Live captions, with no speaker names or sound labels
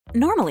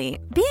Normally,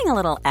 being a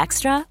little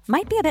extra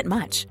might be a bit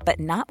much, but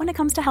not when it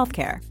comes to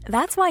healthcare.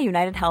 That's why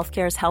United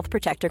Healthcare's Health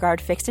Protector Guard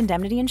fixed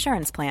indemnity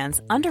insurance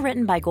plans,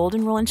 underwritten by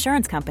Golden Rule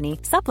Insurance Company,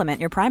 supplement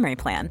your primary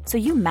plan so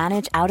you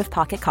manage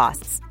out-of-pocket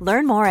costs.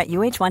 Learn more at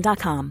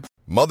uh1.com.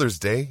 Mother's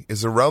Day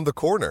is around the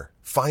corner.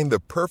 Find the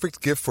perfect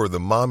gift for the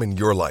mom in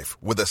your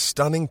life with a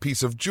stunning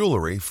piece of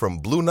jewelry from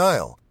Blue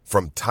Nile.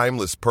 From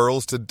timeless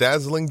pearls to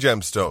dazzling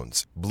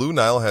gemstones, Blue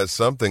Nile has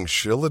something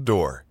she'll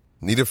adore.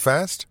 Need it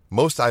fast?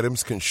 Most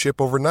items can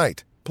ship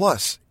overnight.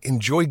 Plus,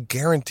 enjoy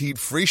guaranteed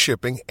free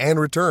shipping and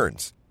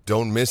returns.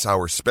 Don't miss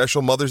our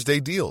special Mother's Day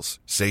deals.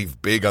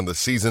 Save big on the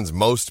season's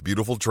most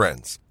beautiful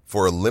trends.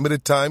 For a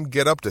limited time,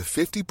 get up to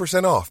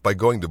 50% off by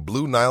going to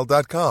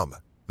BlueNile.com.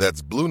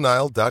 That's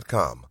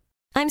BlueNile.com.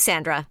 I'm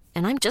Sandra,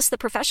 and I'm just the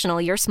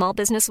professional your small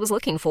business was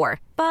looking for.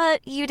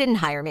 But you didn't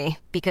hire me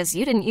because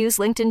you didn't use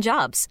LinkedIn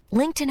Jobs.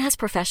 LinkedIn has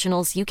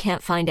professionals you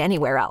can't find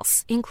anywhere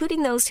else,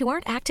 including those who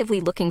aren't actively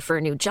looking for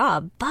a new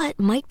job, but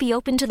might be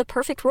open to the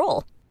perfect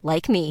role,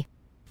 like me.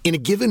 In a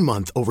given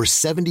month, over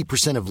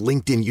 70% of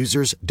LinkedIn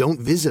users don't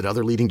visit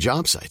other leading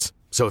job sites.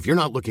 So if you're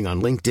not looking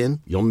on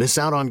LinkedIn, you'll miss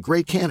out on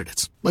great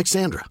candidates, like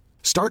Sandra.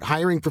 Start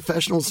hiring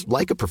professionals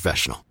like a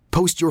professional.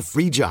 Post your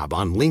free job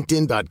on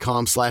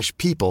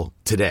linkedin.com/people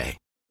today.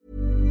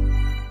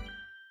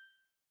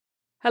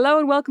 Hello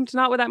and welcome to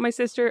Not Without My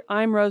Sister.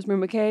 I'm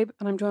Rosemary McCabe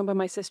and I'm joined by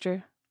my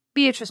sister,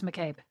 Beatrice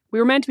McCabe. We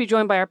were meant to be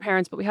joined by our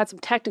parents, but we had some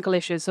technical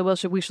issues, so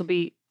we shall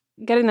be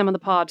getting them on the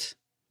pod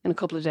in a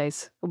couple of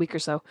days, a week or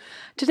so.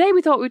 Today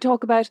we thought we'd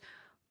talk about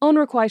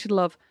unrequited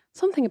love,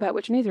 something about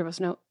which neither of us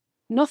know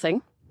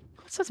nothing.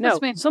 What's that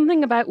supposed to mean?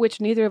 Something about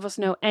which neither of us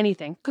know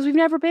anything, because we've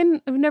never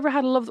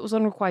had a love that was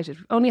unrequited.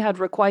 We've only had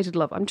requited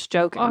love. I'm just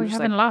joking. Oh, you're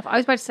having a laugh. I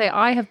was about to say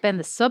I have been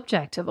the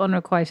subject of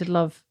unrequited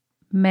love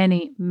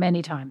many,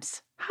 many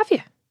times. Have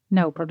you?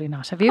 No, probably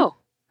not. Have you?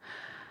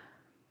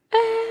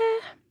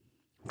 I'm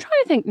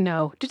trying to think.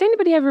 No. Did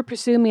anybody ever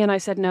pursue me and I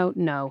said no?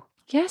 No.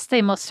 Yes,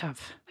 they must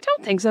have. I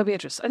don't think so,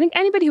 Beatrice. I think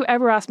anybody who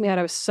ever asked me out,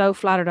 I was so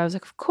flattered. I was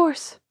like, of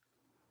course.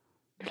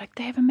 You're like,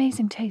 they have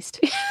amazing taste.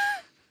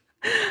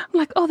 I'm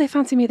like, oh, they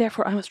fancy me,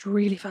 therefore I must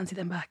really fancy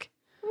them back.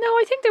 No,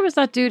 I think there was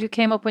that dude who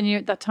came up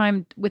that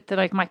time with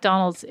the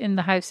McDonald's in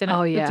the house in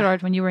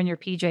Fitzgerald when you were in your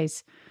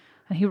PJs,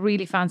 and he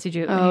really fancied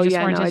you. And you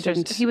just weren't interested. I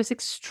didn't. He was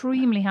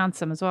extremely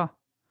handsome as well.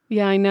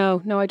 Yeah, I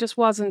know. No, I just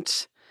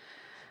wasn't.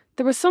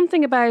 There was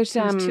something about... He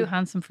was too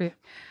handsome for you.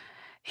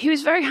 He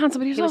was very handsome,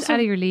 but he was also out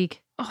of your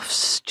league. Oh,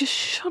 just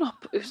shut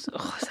up. It was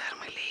out of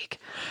my league.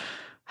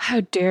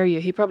 How dare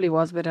you? He probably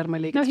was a bit out of my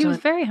league. No, he was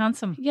very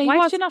handsome. Yeah,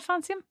 why did you not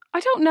fancy him?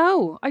 I don't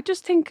know. I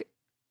just think,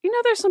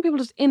 there's some people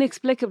just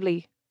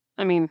inexplicably,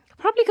 probably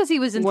because he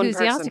was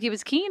enthusiastic. He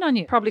was keen on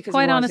you. Probably because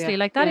quite honestly,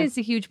 that is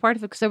a huge part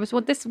of it. Because there was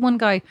this one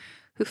guy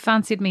who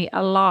fancied me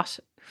a lot.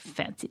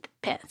 Fancied the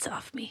pants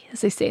off me,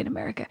 as they say in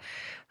America.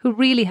 Who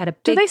really had a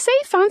big... Do they say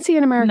fancy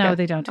in America? No,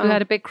 they don't. Who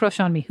had a big crush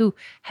on me. Who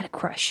had a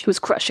crush. Who was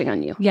crushing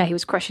on you. Yeah, he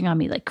was crushing on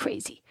me like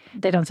crazy.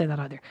 They don't say that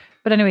either.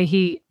 But anyway,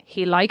 he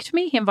liked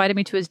me. He invited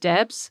me to his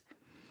debs.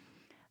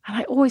 And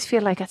I always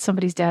feel like at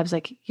somebody's debs,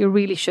 like, you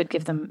really should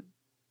give them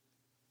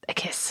a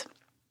kiss.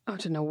 I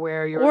don't know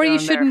where you're Or you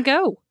shouldn't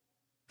go.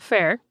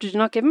 Fair. Did you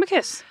not give him a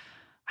kiss?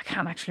 I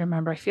can't actually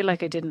remember. I feel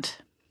like I didn't.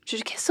 Did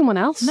you kiss someone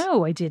else?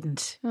 No, I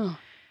didn't. Oh.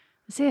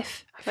 As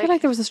if. I feel like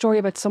there was a story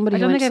about somebody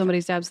who went to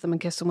somebody's debs them and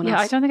kissed someone else.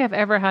 Yeah, I don't think I've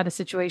ever had a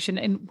situation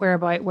where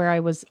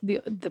I was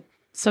the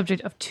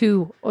subject of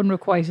two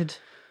unrequited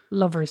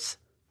lovers.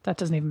 That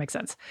doesn't even make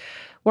sense.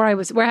 Where I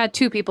had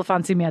two people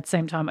fancy me at the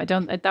same time.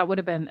 That would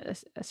have been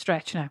a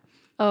stretch now.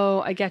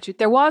 Oh, I get you.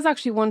 There was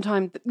actually one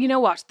time, you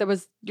know what? There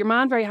was your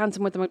man very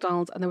handsome with the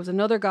McDonald's, and there was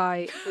another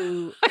guy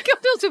who... I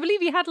can't also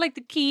believe he had the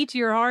key to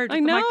your heart.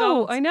 I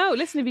know.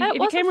 Listen, if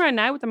he came around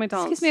now with the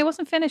McDonald's. Excuse me, I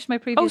wasn't finished my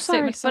previous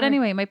statement. But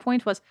anyway, my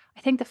point was,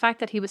 I think the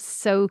fact that he was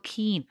so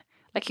keen,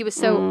 he was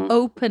so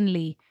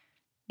openly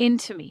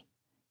into me.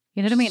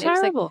 You know what I mean?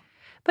 Terrible.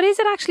 But is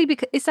that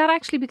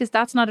actually because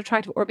that's not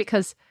attractive, or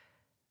because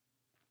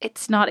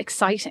it's not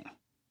exciting?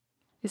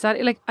 Is that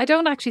I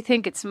don't actually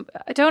think it's the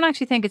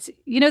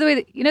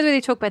way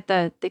they talk about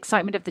the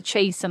excitement of the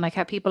chase and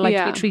how people like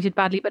to be treated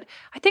badly, but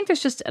I think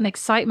there's just an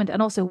excitement,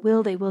 and also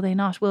will they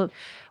not,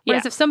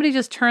 whereas if somebody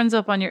just turns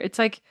up on your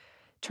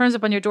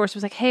doorstep,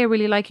 it's like, hey, I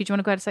really like you, do you want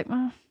to go out? It's like,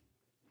 well,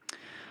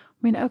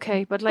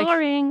 okay, but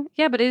boring.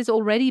 Yeah, but it is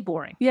already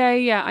boring.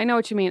 Yeah, I know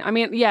what you mean.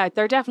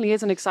 There definitely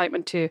is an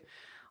excitement to,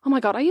 oh my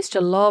God, I used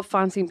to love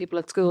fancying people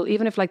at school,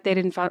 even if they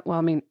didn't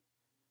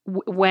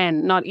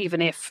when, not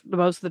even if,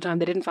 most of the time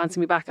they didn't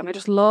fancy me back, and I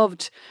just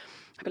loved,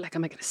 I'd be like,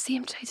 am I going to see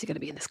him today? Is he going to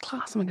be in this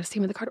class? Am I going to see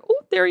him in the car?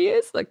 Oh, there he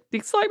is. The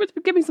excitement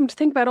of giving something to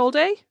think about all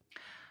day.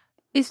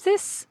 Is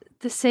this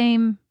the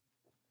same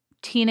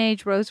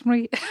teenage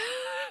Rosemary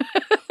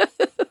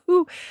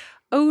who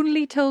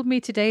only told me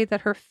today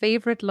that her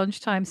favourite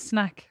lunchtime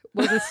snack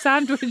was a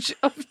sandwich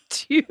of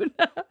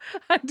tuna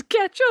and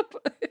ketchup?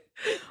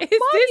 Mom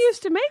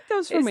used to make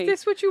those for me. Is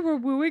this what you were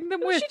wooing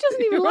them with? She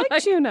doesn't even like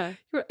tuna.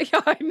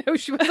 Yeah, I know.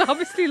 She was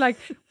obviously going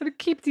to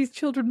keep these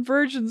children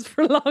virgins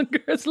for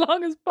as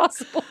long as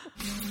possible.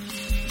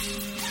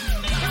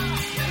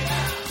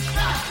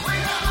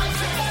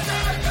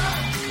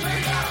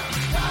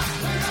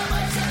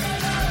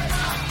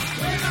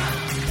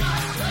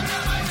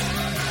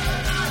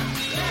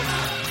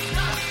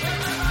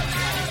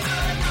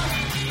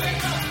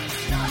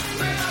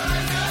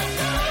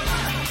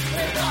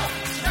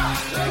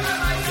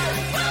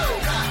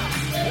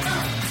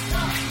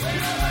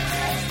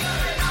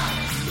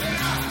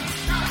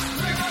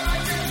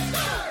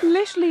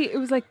 literally, it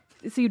was like,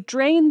 so you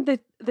drain the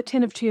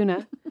tin of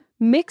tuna,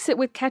 mix it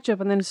with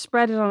ketchup, and then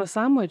spread it on a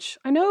sandwich.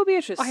 I know,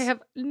 Beatrice. I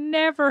have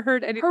never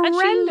heard any.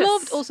 Horrendous. And she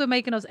loved also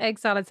making us egg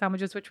salad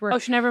sandwiches, which were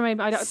she never made.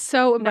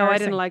 so embarrassing. No, I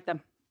didn't like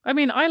them. I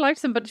mean, I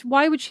liked them, but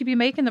why would she be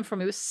making them for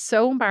me? It was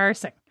so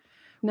embarrassing.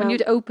 No. When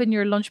you'd open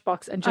your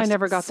lunchbox and just I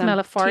never got smell them.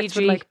 of farts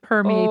would like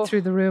permeate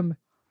through the room.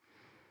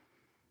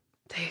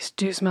 They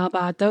do smell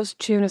bad. Those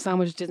tuna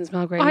sandwiches didn't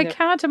smell great. I either.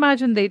 can't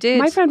imagine they did.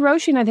 My friend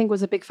Roisin, I think,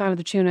 was a big fan of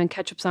the tuna and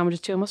ketchup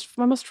sandwiches too.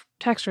 I must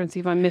text her and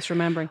see if I'm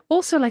misremembering.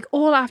 Also, like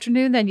all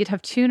afternoon, then you'd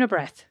have tuna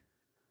breath,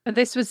 and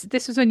this was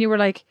when you were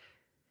like,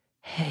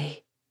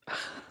 "Hey,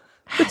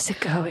 how's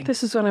it going?"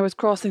 This is when I was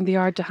crossing the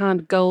yard to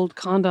hand gold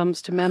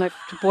condoms to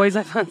boys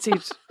I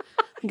fancied,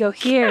 and go,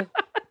 "Here,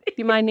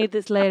 you might need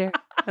this later,"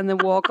 and then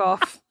walk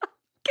off.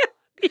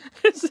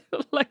 So,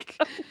 like.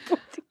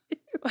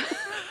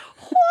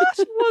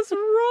 What was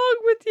wrong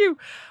with you?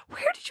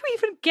 Where did you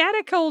even get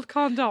a cold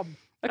condom?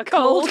 A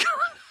cold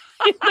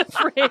condom in the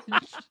fridge.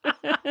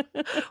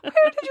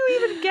 Where did you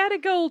even get a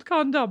gold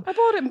condom? I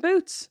bought it in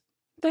Boots.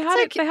 They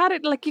had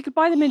it like you could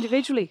buy them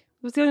individually.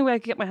 It was the only way I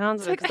could get my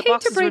hands on it. I The hate to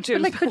boxes were break, too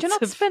but like, could you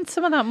not expensive. spend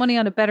some of that money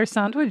on a better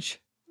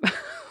sandwich?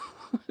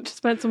 Just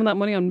spent some of that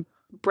money on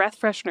breath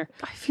freshener.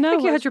 I feel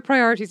like you had your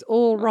priorities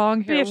all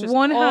wrong here. Beatrice,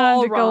 One hand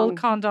all a gold wrong.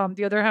 condom,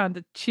 the other hand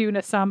a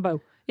tuna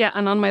sambo. Yeah,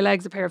 and on my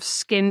legs a pair of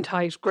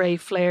skin-tight grey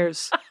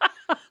flares.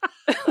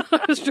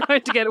 I was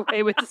trying to get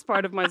away with this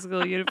part of my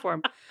school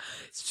uniform.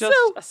 It's just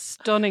a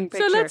stunning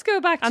picture. So let's go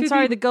back to I'm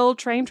sorry, the gold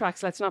train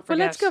tracks, let's not forget.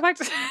 Well, let's go back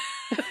to...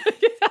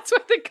 That's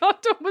what the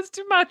condom was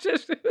to match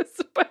it. It was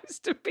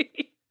supposed to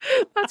be.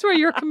 That's where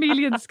your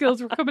chameleon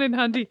skills were coming in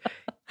handy.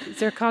 Is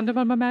there a condom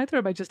on my mouth or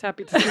am I just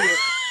happy to see it?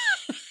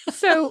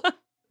 So,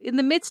 in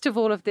the midst of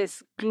all of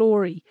this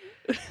glory,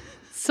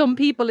 some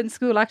people in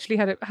school actually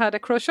had a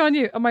crush on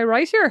you. Am I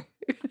right here?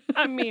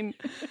 I mean,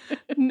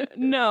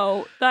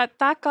 no. That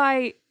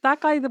guy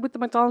with the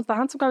McDonald's, the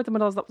handsome guy with the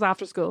McDonald's, that was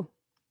after school.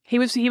 He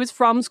was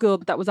from school,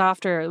 but that was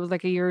after. It was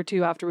like a year or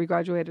two after we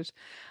graduated.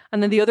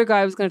 And then the other guy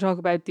I was going to talk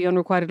about, the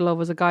unrequited love,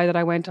 was a guy that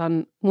I went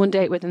on one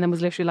date with and then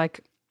was literally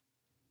like,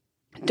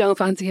 don't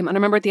fancy him. And I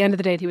remember at the end of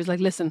the date, he was like,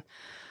 listen,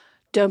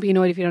 don't be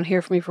annoyed if you don't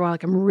hear from me for a while.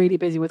 Like, I'm really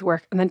busy with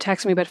work. And then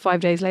texted me about 5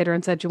 days later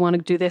and said, do you want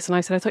to do this? And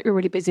I said, I thought you were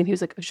really busy. And he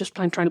was like, I was just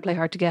trying to play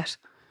hard to get.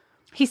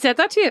 He said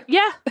that to you?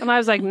 Yeah. And I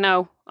was like,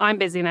 no, I'm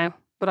busy now.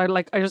 But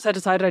I just had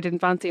decided I didn't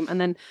fancy him. And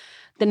then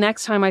the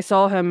next time I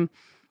saw him,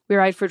 we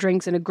were out for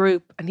drinks in a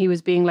group and he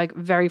was being like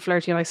very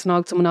flirty and I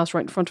snogged someone else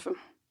right in front of him.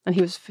 And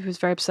he was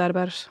very upset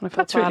about it. And I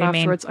felt That's bad really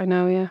mean. afterwards. I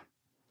know, yeah.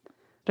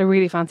 But I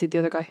really fancied the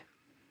other guy.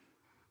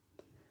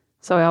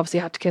 So I obviously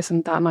had to kiss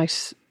him that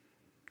night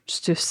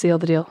just to seal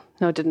the deal.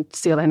 No, I didn't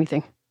seal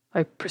anything.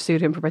 I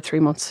pursued him for about 3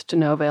 months to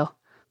no avail.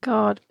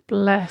 God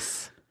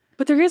bless.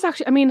 But there is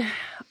actually, I mean,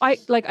 I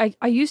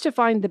used to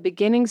find the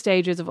beginning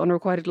stages of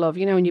unrequited love,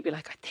 you know, and you'd be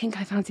like, I think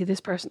I fancy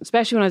this person,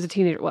 especially when I was a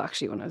teenager. Well,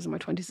 actually, when I was in my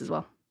 20s as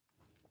well.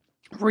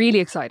 Really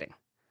exciting.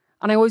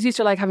 And I always used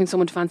to like having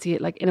someone to fancy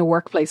it, like in a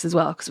workplace as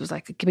well, because it was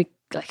like, give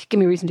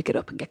me a reason to get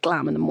up and get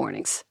glam in the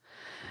mornings.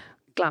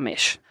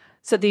 Glamish.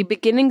 So the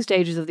beginning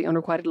stages of the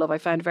unrequited love I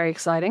found very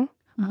exciting.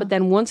 But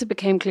then once it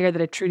became clear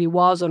that it truly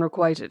was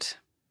unrequited,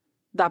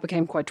 that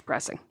became quite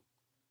depressing.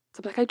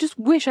 So like, I just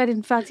wish I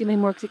didn't fancy him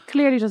anymore because he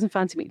clearly doesn't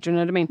fancy me. Do you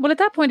know what I mean? Well, at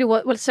that point, it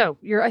was,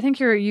 I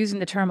think you're using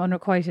the term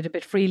unrequited a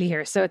bit freely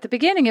here. So at the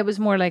beginning, it was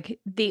more like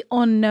the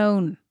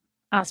unknown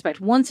aspect.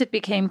 Once it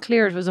became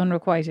clear it was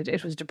unrequited,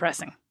 it was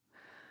depressing.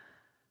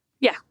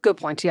 Yeah, good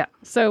point, yeah.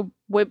 So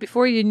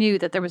before you knew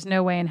that there was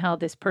no way in hell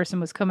this person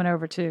was coming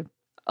over to...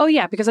 Oh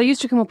yeah, because I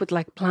used to come up with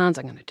like plans.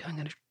 I'm going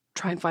to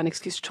try and find an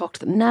excuse to talk to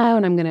them now,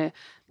 and I'm going to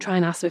try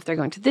and ask them if they're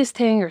going to this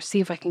thing or see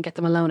if I can get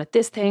them alone at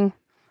this thing.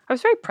 I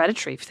was very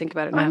predatory if you think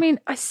about it now. I mean,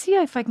 I see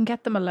if I can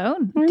get them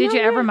alone. I Did know,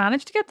 you ever yeah.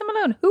 manage to get them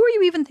alone? Who are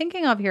you even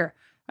thinking of here?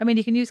 I mean,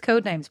 you can use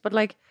code names, but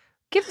like,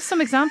 give us some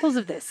examples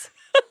of this.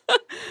 Well,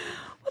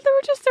 there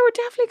were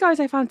definitely guys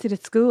I fancied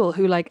at school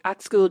who, like,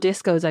 at school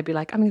discos, I'd be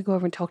like, I'm going to go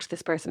over and talk to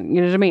this person.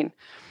 You know what I mean?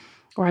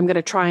 Or I'm going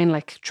to try and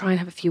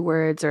have a few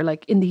words, or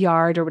like in the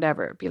yard or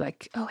whatever, be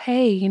like, oh,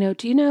 hey, you know,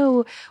 do you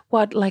know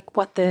what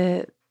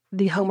the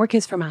homework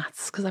is for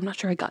maths? Because I'm not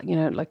sure I got, you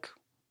know, like,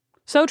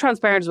 so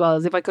transparent as well,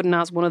 as if I couldn't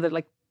ask one of the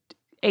like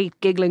 8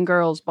 giggling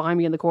girls behind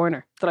me in the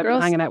corner that I've been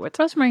hanging out with.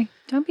 Rosemary,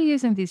 don't be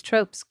using these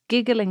tropes.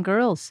 Giggling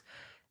girls.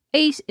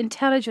 8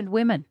 intelligent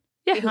women.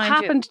 Yeah, who behind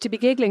you. happened to be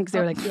giggling because they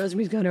were like,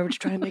 Rosemary's going over to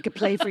try and make a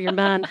play for your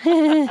man.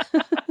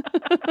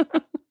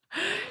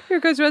 Here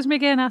goes Rosemary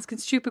again asking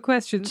stupid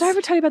questions. Did I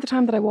ever tell you about the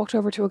time that I walked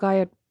over to a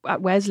guy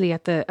at Wesley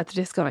at the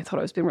disco and I thought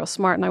I was being real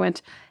smart and I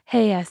went,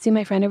 hey, see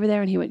my friend over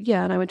there? And he went,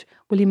 yeah. And I went,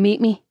 will you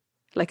meet me?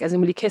 Like, as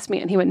in, will you kiss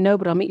me? And he went, no,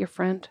 but I'll meet your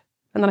friend.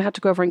 And then I had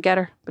to go over and get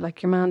her. Be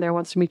like, your man there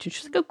wants to meet you.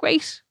 She's like, oh,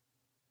 great.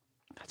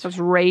 I was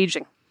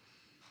raging.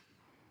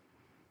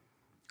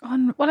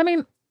 Well, I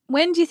mean,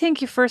 when do you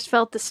think you first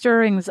felt the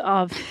stirrings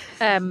of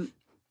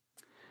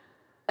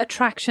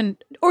attraction?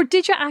 Or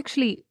did you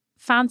actually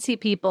fancy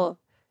people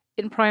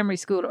in primary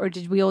school, or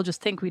did we all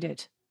just think we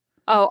did?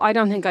 Oh, I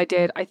don't think I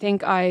did. I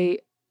think I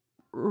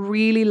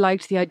really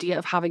liked the idea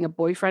of having a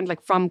boyfriend,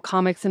 like from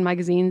comics and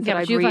magazines. Yeah, that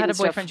but I'd you've read had a and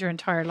stuff. boyfriend your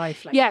entire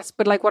life. Like. Yes,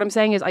 but like what I'm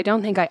saying is I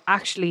don't think I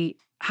actually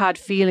had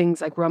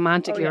feelings like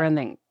romantically or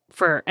anything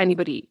for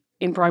anybody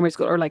in primary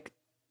school, or like,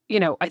 you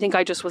know, I think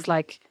I just was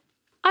like,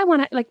 I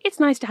want to, like, it's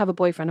nice to have a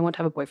boyfriend. I want to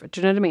have a boyfriend.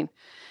 Do you know what I mean?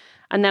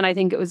 And then I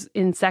think it was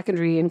in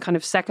secondary, in kind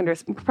of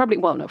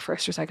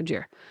first or second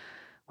year,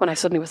 when I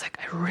suddenly was like,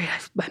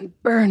 I'm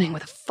burning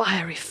with a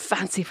fiery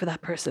fancy for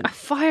that person. A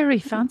fiery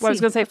fancy? Well, I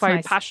was going to say That's fiery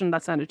nice. passion.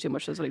 That sounded too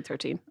much. I was only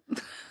 13.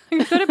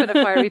 It could have been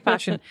a fiery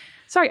passion.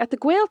 Sorry, at the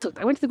Gaeltacht.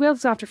 I went to the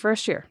Gaeltacht after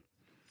first year,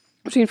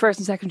 between first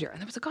and second year. And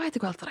there was a guy at the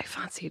Gaeltacht that I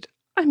fancied.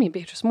 I mean,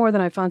 Beatrice, more than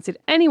I fancied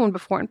anyone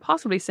before and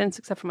possibly since,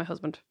 except for my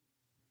husband.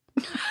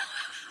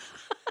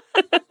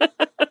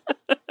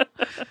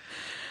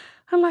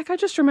 And like, I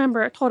just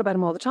remember, I thought about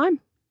him all the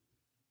time.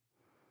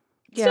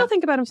 Still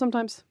think about him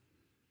sometimes.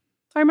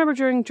 I remember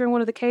during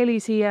one of the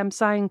Cayleys, he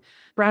sang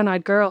Brown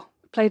Eyed Girl,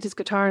 played his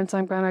guitar and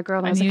sang Brown Eyed Girl.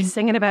 And I was like,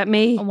 singing about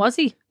me. And was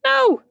he?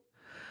 No.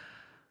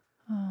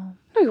 Oh.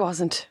 No, he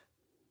wasn't.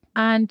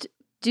 And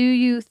do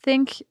you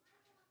think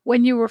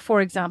when you were, for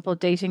example,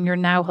 dating your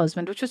now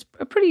husband, which was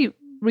a pretty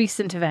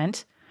recent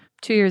event,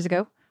 2 years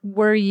ago,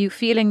 were you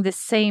feeling the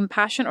same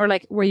passion, or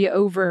like were you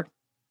over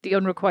the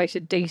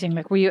unrequited dating?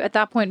 Like, were you at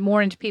that point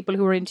more into people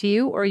who were into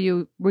you, or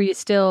were you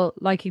still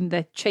liking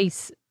the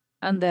chase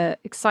and the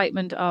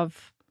excitement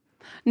of...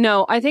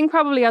 No, I think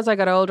probably as I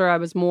got older, I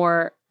was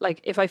more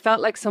like, if I felt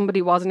like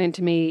somebody wasn't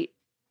into me,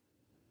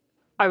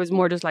 I was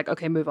more just like,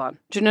 okay, move on.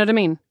 Do you know what I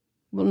mean?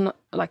 Well, not,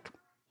 like,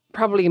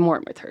 probably more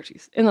in my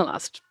 30s, in the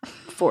last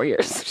 4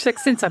 years. Like,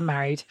 since I'm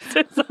married.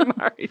 Since I'm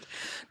married.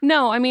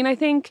 No, I mean, I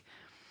think,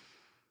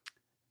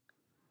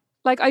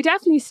 like, I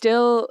definitely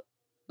still,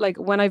 like,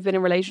 when I've been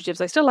in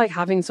relationships, I still like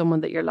having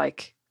someone that you're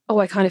like, oh,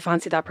 I kind of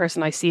fancy that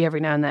person I see every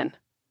now and then.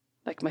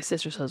 Like my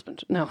sister's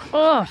husband. No.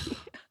 Oh.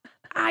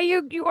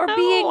 You are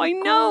being I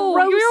know.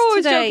 gross You're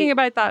always today. joking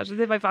about that. As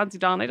if I fancy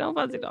Don. I don't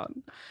fancy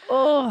Don.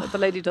 Oh. The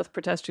lady doth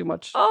protest too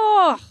much.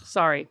 Oh.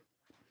 Sorry.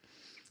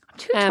 I'm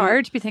too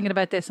tired to be thinking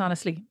about this,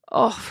 honestly.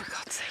 Oh, for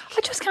God's sake.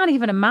 I just can't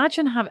even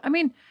imagine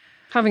having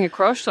a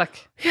crush,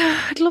 like. Yeah,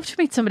 I'd love to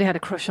meet somebody I had a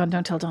crush on,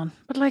 don't tell Don.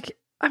 But like,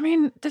 I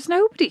mean, there's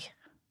nobody.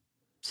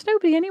 There's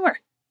nobody anywhere.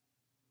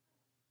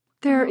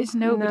 There is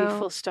nobody, No.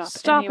 full stop.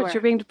 Stop anywhere. it,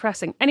 you're being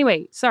depressing.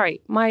 Anyway,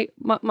 sorry. My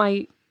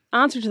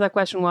answer to that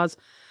question was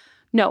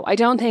no, I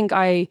don't think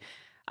I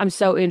am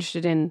so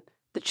interested in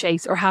the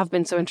chase, or have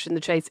been so interested in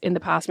the chase in the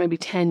past maybe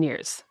 10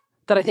 years,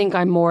 that I think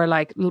I'm more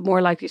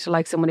likely to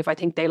like someone if I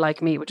think they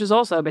like me, which is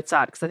also a bit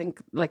sad, because I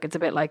think like it's a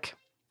bit like,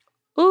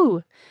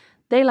 ooh,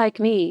 they like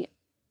me.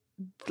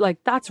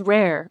 Like, that's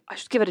rare. I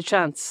should give it a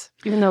chance,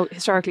 even though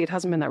historically it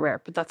hasn't been that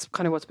rare, but that's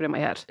kind of what's been in my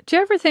head. Do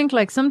you ever think,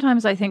 like,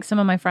 sometimes I think some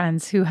of my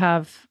friends who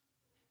have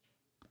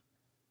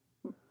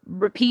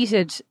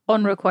repeated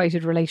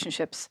unrequited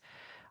relationships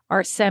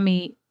are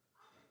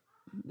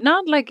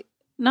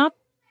not,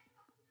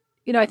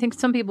 you know, I think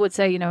some people would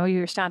say, you know,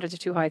 your standards are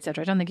too high,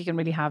 etc. I don't think you can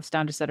really have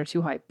standards that are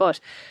too high. But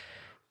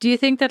do you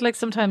think that, like,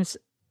 sometimes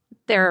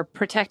they're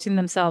protecting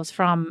themselves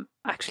from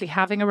actually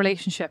having a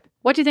relationship?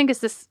 What do you think is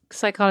this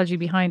psychology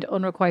behind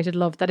unrequited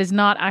love that is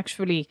not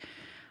actually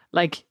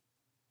like,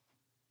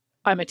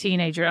 I'm a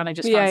teenager and I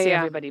just fancy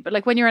everybody, but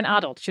like when you're an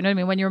adult, do you know what I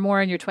mean? When you're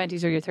more in your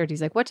 20s or your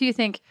 30s, like, what do you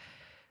think?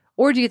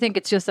 Or do you think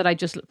it's just that I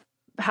just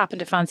happen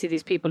to fancy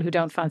these people who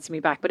don't fancy me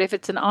back? But if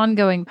it's an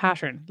ongoing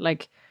pattern,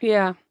 like...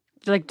 Yeah.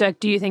 Like,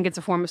 do you think it's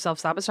a form of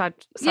self-sabotage?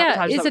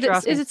 Yeah, Is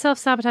is it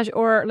self-sabotage,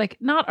 or like,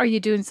 not, are you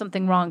doing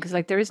something wrong? Because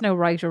like, there is no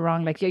right or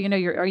wrong. Like, you know,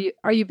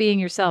 are you being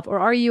yourself, or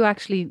are you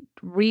actually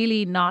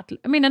really not?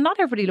 I mean, and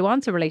not everybody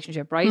wants a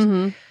relationship, right?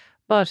 Mm-hmm.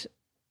 But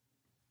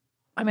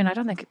I mean, I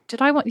don't think,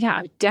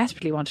 I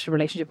desperately wanted a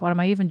relationship. What am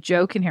I even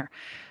joking here?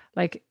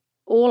 Like,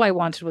 all I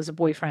wanted was a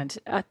boyfriend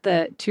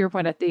to your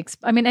point,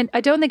 I mean, and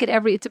I don't think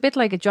it's a bit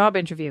like a job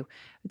interview.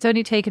 It's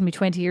only taken me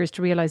 20 years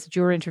to realize that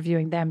you're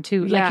interviewing them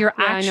too. Yeah, like, you're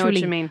I know what you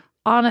actually, mean.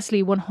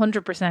 honestly,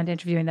 100%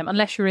 interviewing them,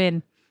 unless you're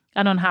in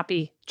an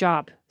unhappy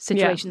job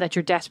situation that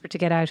you're desperate to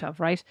get out of,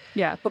 right?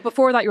 Yeah. But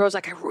before that, you're always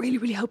like, I really,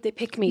 really hope they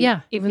pick me.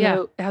 Yeah. Even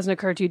though it hasn't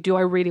occurred to you, do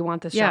I really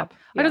want this job?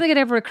 I don't think it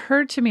ever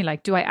occurred to me,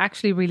 like, do I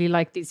actually really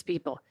like these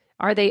people?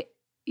 Are they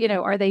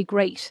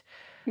great?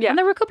 Yeah. And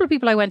there were a couple of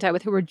people I went out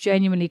with who were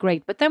genuinely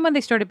great. But then when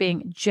they started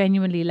being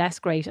genuinely less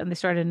great and they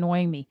started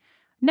annoying me,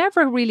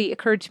 never really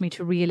occurred to me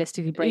to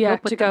realistically break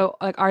up with them. Go,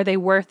 like, are they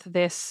worth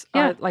this?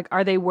 Yeah.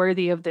 Are they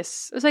worthy of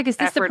this? It was like, is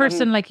this the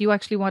person like you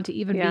actually want to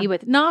even be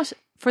with? Not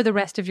for the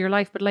rest of your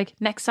life, but like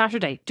next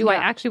Saturday. Do I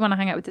actually want to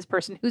hang out with this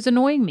person who's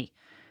annoying me?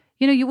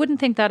 You know, you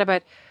wouldn't think that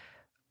about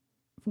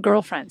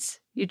girlfriends.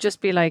 You'd just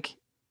be like,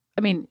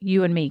 I mean,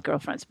 you and me,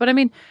 girlfriends. But I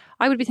mean,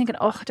 I would be thinking,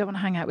 oh, I don't want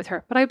to hang out with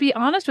her. But I'd be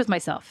honest with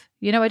myself.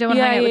 You know, I don't want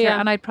to hang out with her.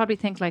 And I'd probably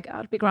think like, oh,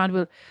 it'll be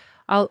grand.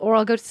 I'll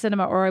go to the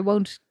cinema, or I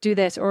won't do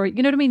this. Or,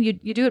 you know what I mean?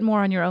 You do it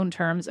more on your own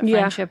terms, a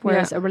friendship.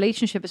 Whereas a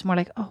relationship is more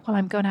like, oh, well,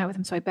 I'm going out with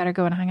him, so I better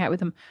go and hang out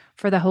with him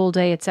for the whole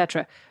day,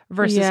 etc.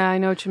 Versus, yeah, I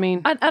know what you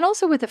mean. And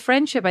also with a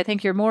friendship, I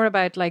think you're more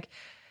about like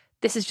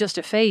this is just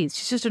a phase.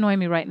 She's just annoying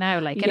me right now.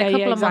 Like in a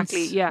couple of months,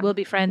 we'll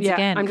be friends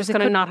again. I'm just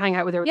going to not hang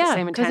out with her with the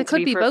same 'cause intensity it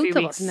could be for a few both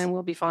of weeks us. and then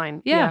we'll be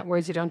fine. Yeah.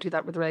 Whereas you don't do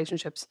that with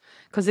relationships.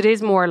 Because it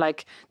is more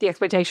like the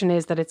expectation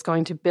is that it's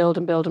going to build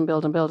and build and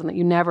build and build and that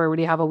you never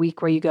really have a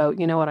week where you go,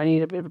 you know what, I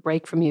need a bit of a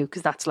break from you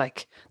because that's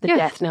like the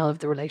death knell of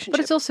the relationship. But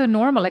it's also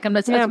normal. Like,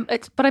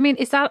 but I mean,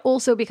 is that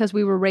also because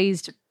we were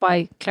raised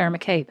by Claire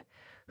McCabe,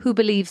 who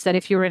believes that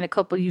if you're in a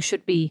couple, you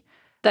should be,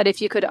 that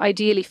if you could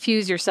ideally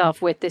fuse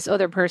yourself with this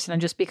other person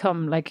and just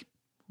become like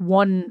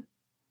one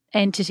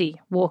entity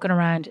walking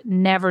around,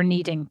 never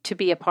needing to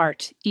be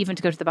apart, even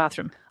to go to the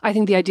bathroom. I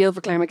think the ideal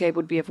for Claire McCabe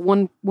would be if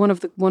one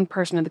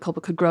person in the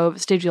couple could grow a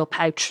vestigial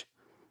pouch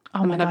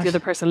and then have the other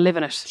person live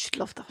in it. She'd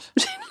love that.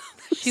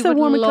 She so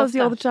warm and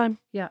cozy all the time.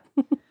 Yeah.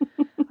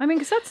 I mean,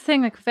 because that's the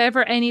thing, like if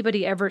ever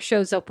anybody ever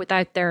shows up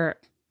without their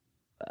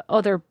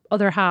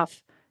other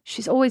half,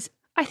 she's always,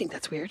 I think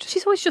that's weird.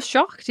 she's always just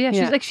shocked. Yeah.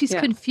 She's like, she's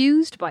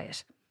confused by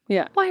it.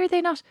 Yeah. Why are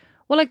they not?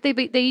 Well, like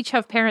they each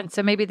have parents,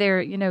 so maybe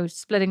they're,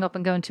 splitting up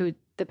and going to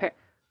the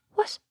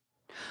What?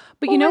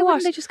 But Well, you know why what?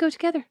 wouldn't they just go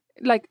together?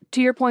 Like,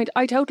 to your point,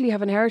 I totally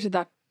have inherited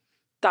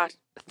that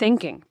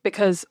thinking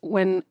because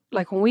when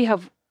we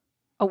have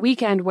a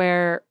weekend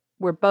where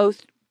we're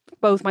both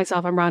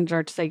myself and Brandon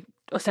are to say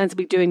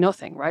ostensibly doing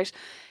nothing, right?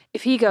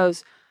 If he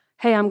goes,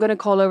 hey, I'm going to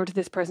call over to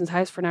this person's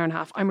house for an hour and a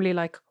half, I'm really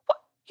like, what?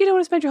 You don't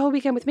want to spend your whole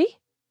weekend with me?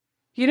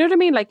 You know what I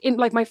mean?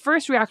 Like my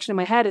first reaction in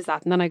my head is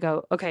that, and then I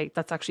go, okay,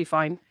 that's actually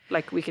fine.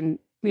 Like we can,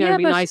 it'd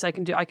be nice. I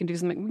can do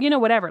something,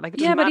 whatever. Like it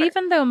doesn't but matter.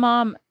 even though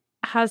mom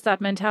has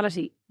that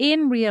mentality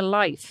in real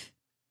life,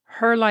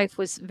 her life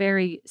was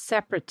very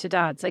separate to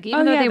dad's. Like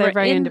even though they were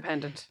very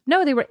independent.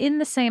 No, they were in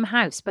the same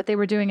house, but they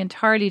were doing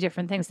entirely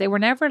different things. They were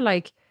never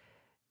like,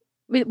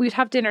 we'd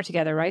have dinner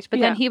together, right?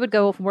 But then he would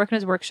go off and work in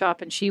his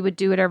workshop, and she would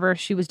do whatever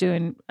she was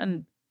doing,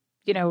 and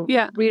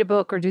read a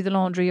book or do the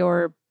laundry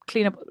or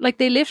clean up. Like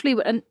they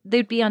literally, and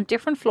they'd be on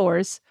different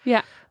floors.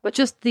 Yeah. But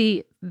just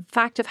the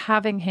fact of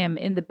having him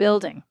in the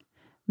building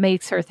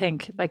makes her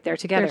think like they're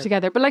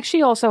together. But like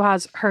she also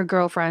has her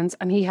girlfriends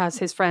and he has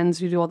his friends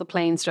who do all the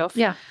playing stuff.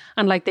 Yeah.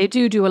 And like they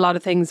do a lot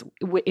of things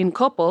in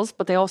couples,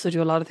 but they also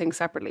do a lot of things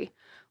separately,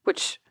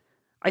 which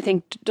I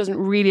think doesn't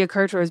really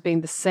occur to her as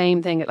being the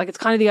same thing. Like it's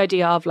kind of the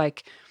idea of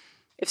like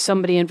if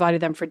somebody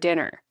invited them for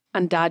dinner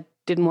and dad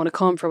didn't want to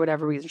come for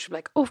whatever reason, she'd be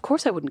like, oh, of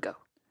course I wouldn't go.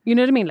 You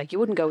know what I mean? Like you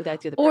wouldn't go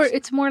without the other person. Or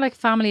it's more like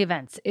family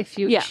events. If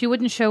she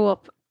wouldn't show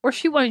up, or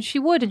she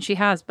would and she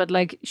has, but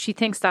like she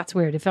thinks that's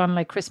weird. If on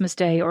like Christmas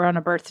Day or on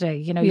a birthday,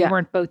 you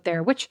weren't both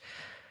there, which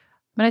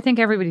I think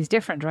everybody's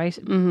different, right?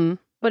 Mm-hmm.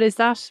 But is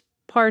that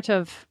part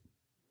of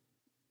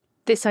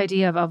this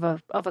idea of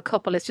a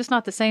couple? It's just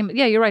not the same.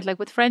 Yeah, you're right. Like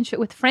with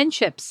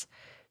friendships,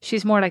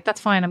 she's more like,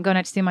 that's fine, I'm going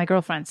out to see my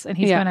girlfriends and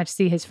he's going out to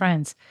see his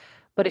friends.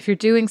 But if you're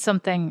doing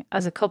something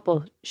as a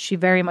couple, she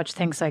very much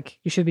thinks like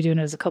you should be doing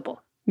it as a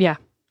couple. Yeah.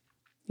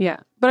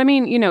 Yeah. But I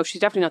mean,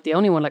 she's definitely not the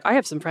only one. Like I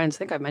have some friends, I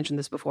think I've mentioned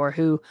this before,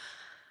 who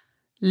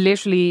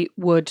literally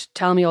would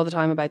tell me all the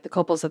time about the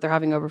couples that they're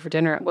having over for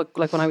dinner.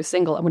 Like when I was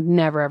single and would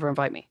never ever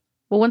invite me.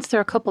 Well, once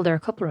they're a couple,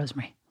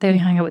 Rosemary. They only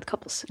hang out with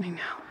couples. I know.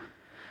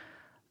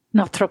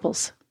 Not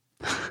triples.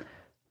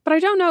 But I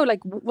don't know, like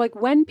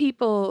when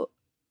people,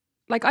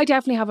 like I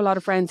definitely have a lot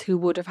of friends who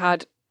would have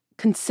had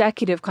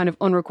consecutive kind of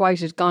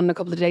unrequited, gone on a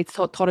couple of dates,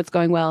 thought it's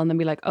going well and then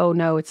be like, oh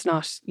no, it's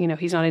not,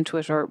 he's not into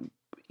it, or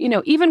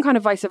even kind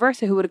of vice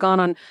versa, who would have gone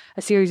on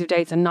a series of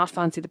dates and not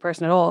fancy the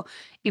person at all,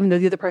 even though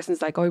the other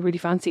person's like, oh, I really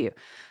fancy you.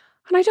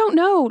 And I don't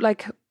know,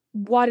 like,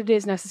 what it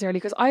is necessarily,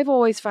 because I've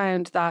always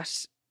found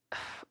that,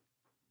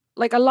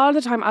 like, a lot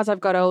of the time as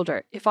I've got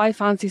older, if I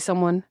fancy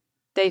someone,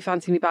 they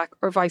fancy me back,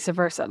 or vice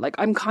versa. Like,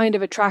 I'm kind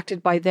of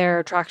attracted by their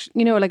attraction.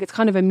 Like, it's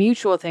kind of a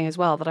mutual thing as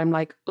well, that I'm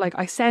like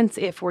I sense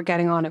if we're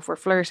getting on, if we're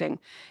flirting.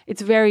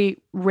 It's very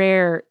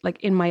rare, like,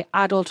 in my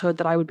adulthood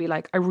that I would be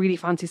like, I really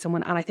fancy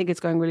someone and I think it's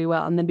going really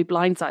well, and then be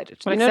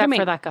blindsided. Well, you know what I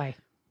mean? for that guy.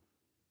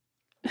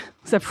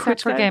 Except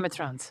for Game of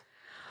Thrones.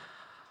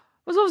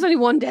 It was only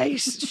one date.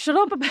 Shut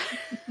up about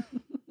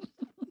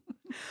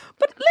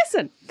But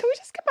listen, can we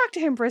just get back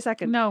to him for a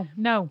second?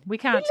 No, we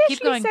can't. He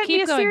Keep going. Sent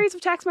me a series of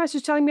text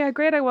messages telling me how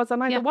great I was,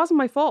 and it wasn't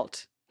my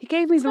fault. He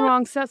gave me the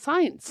wrong set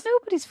science. It's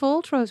nobody's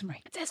fault,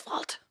 Rosemary. It's his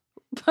fault.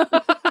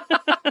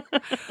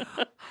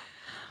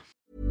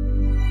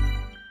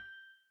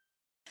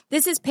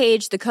 This is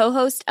Paige, the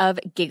co-host of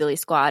Giggly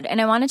Squad, and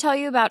I want to tell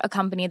you about a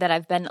company that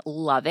I've been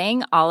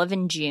loving, Olive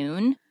 &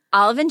 June.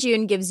 Olive &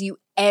 June gives you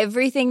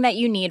everything that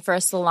you need for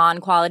a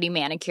salon-quality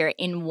manicure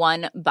in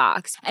one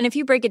box. And if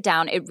you break it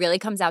down, it really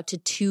comes out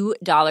to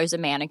 $2 a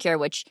manicure,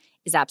 which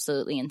is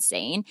absolutely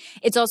insane.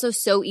 It's also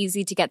so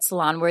easy to get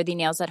salon-worthy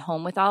nails at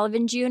home with Olive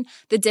 & June.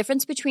 The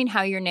difference between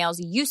how your nails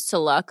used to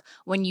look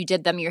when you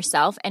did them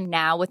yourself and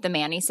now with the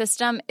Mani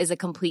system is a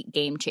complete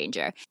game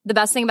changer. The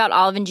best thing about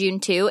Olive & June,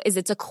 too, is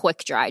it's a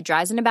quick dry.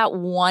 Dries in about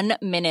 1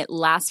 minute,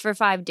 lasts for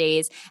 5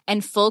 days,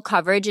 and full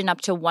coverage in up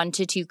to 1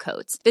 to 2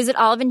 coats. Visit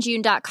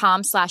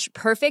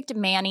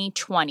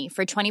oliveandjune.com/perfectmani20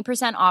 for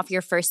 20% off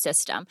your first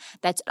system.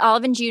 That's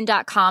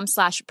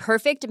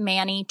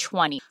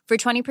oliveandjune.com/perfectmani20 for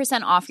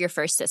 20% off your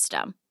first system.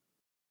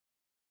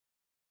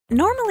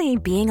 Normally,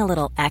 being a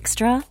little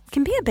extra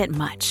can be a bit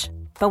much,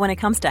 but when it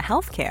comes to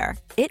healthcare,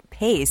 it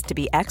pays to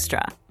be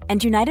extra.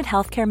 And United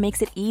Healthcare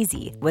makes it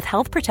easy with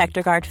Health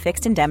Protector Guard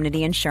fixed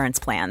indemnity insurance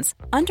plans.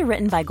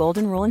 Underwritten by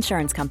Golden Rule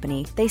Insurance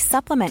Company, they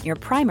supplement your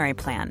primary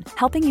plan,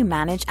 helping you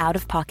manage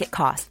out-of-pocket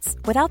costs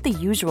without the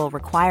usual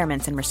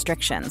requirements and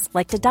restrictions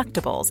like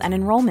deductibles and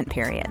enrollment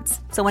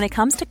periods. So when it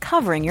comes to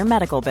covering your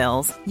medical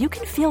bills, you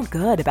can feel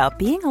good about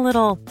being a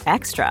little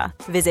extra.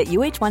 Visit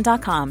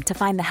uh1.com to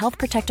find the Health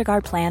Protector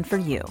Guard plan for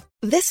you.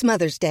 This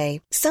Mother's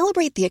Day,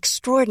 celebrate the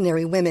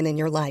extraordinary women in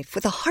your life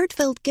with a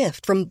heartfelt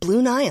gift from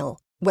Blue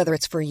Nile. Whether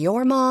it's for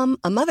your mom,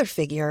 a mother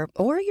figure,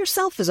 or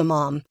yourself as a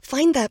mom,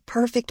 find that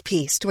perfect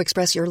piece to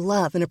express your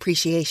love and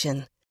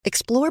appreciation.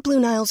 Explore Blue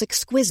Nile's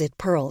exquisite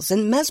pearls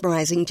and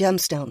mesmerizing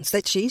gemstones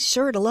that she's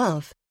sure to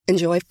love.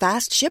 Enjoy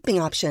fast shipping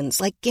options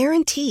like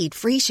guaranteed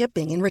free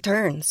shipping and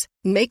returns.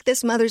 Make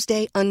this Mother's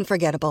Day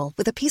unforgettable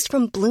with a piece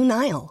from Blue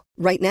Nile.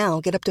 Right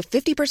now, get up to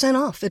 50%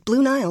 off at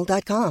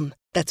BlueNile.com.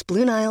 That's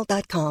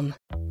BlueNile.com.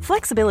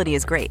 Flexibility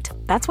is great.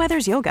 That's why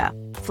there's yoga.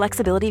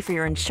 Flexibility for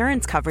your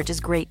insurance coverage is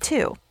great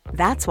too.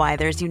 That's why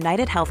there's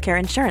United Healthcare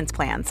Insurance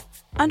Plans.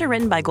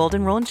 Underwritten by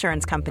Golden Rule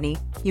Insurance Company,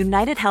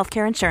 United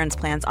Healthcare Insurance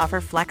Plans offer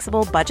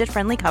flexible,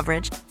 budget-friendly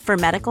coverage for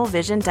medical,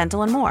 vision,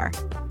 dental, and more.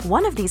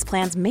 One of these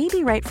plans may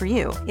be right for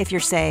you if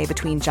you're, say,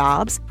 between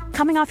jobs,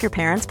 coming off your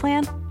parents'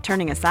 plan,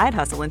 turning a side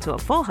hustle into a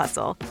full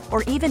hustle,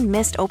 or even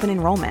missed open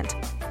enrollment.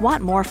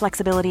 Want more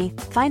flexibility?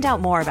 Find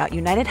out more about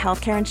United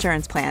Healthcare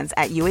Insurance Plans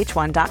at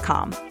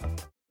uh1.com.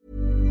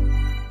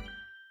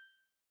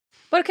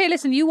 But okay,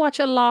 listen, you watch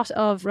a lot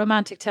of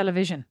romantic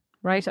television,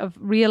 right? Of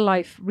real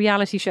life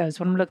reality shows.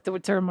 When I'm the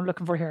term I'm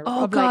looking for here.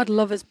 Oh of God,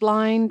 Love is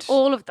Blind.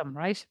 all of them,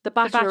 right? The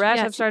Bachelorette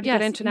yes, I've started yes. to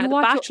get into now. You The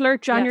watch Bachelor,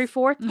 January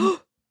 4th.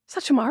 Is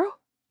that tomorrow?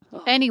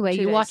 Oh, Anyway,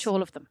 2 you days. watch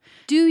all of them.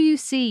 Do you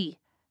see,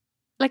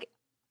 like,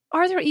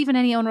 are there even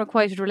any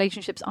unrequited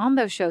relationships on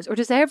those shows? Or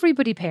does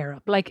everybody pair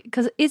up? Like,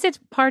 because is it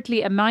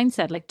partly a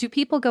mindset? Like, do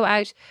people go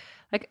out,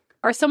 like,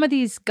 are some of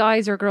these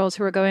guys or girls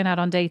who are going out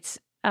on dates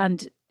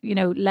and, you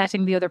know,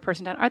 letting the other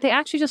person down, are they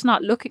actually just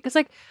not looking? Because,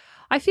 like,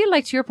 I feel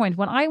like, to your point,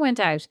 when I went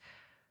out,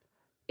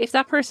 if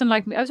that person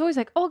liked me, I was always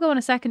like, oh, I'll go on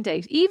a second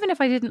date. Even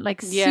if I didn't,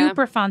 like,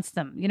 super fancy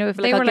them. You know, if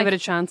they I'll were give like, it a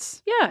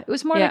chance. yeah, it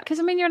was more like,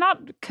 because I mean, you're not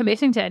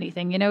committing to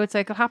anything, you know, it's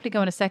like, I'll happily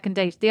go on a second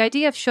date. The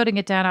idea of shutting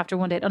it down after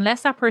one date,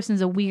 unless that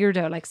person's a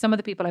weirdo, like some of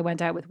the people I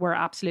went out with were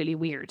absolutely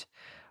weird,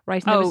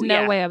 right? And there was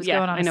no way I was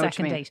going on a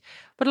second date.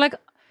 But like,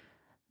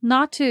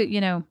 not to, you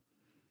know,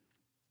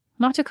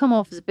 not to come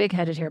off as big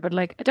headed here, but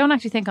like, I don't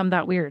actually think I'm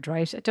that weird,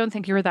 right? I don't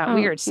think you're that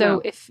weird.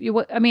 So if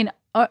you, I mean,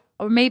 or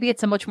maybe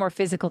it's a much more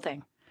physical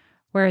thing.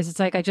 Whereas it's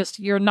like,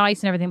 you're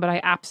nice and everything, but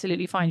I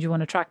absolutely find you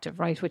unattractive,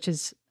 right? Which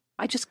is,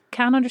 I just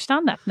can't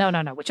understand that. No.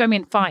 Which I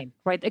mean, fine,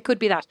 right? It could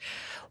be that.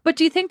 But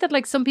do you think that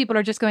like some people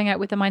are just going out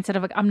with the mindset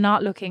of like, I'm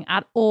not looking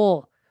at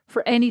all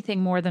for anything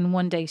more than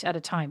one date at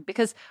a time?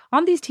 Because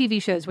on these TV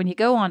shows, when you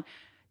go on,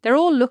 they're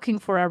all looking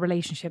for a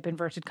relationship,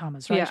 inverted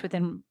commas, right?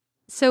 Yeah.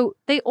 So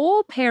they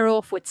all pair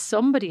off with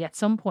somebody at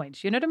some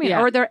point. You know what I mean?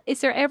 Yeah. Or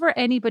is there ever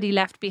anybody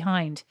left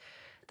behind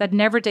that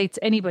never dates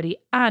anybody?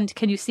 And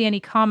can you see any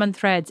common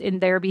threads in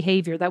their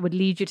behavior that would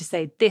lead you to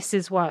say, this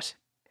is what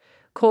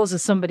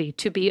causes somebody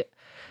to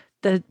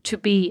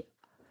be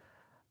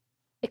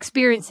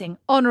experiencing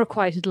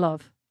unrequited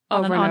love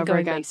on Over an and over ongoing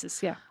again.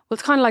 basis? Yeah. Well,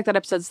 it's kind of like that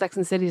episode of Sex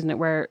and the City, isn't it?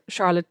 Where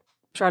Charlotte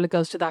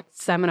goes to that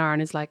seminar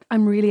and is like,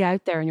 I'm really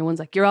out there. And your one's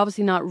like, you're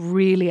obviously not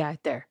really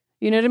out there.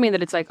 You know what I mean?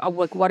 That it's like, oh,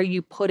 like, what are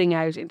you putting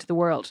out into the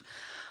world?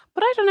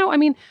 But I don't know. I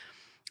mean,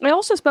 I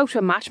also spoke to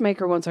a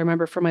matchmaker once, I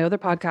remember, for my other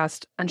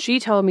podcast. And she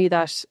told me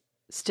that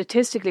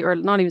statistically, or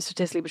not even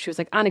statistically, but she was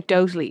like,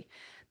 anecdotally,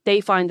 they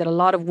find that a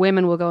lot of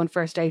women will go on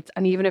first dates.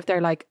 And even if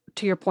they're like,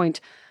 to your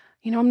point,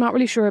 you know, I'm not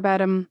really sure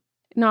about him.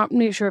 Not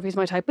really sure if he's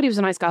my type, but he was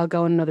a nice guy. I'll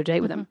go on another date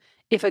with him.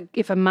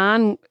 If a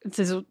man,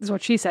 this is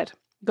what she said,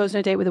 goes on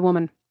a date with a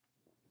woman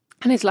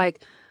and it's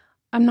like,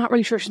 I'm not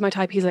really sure she's my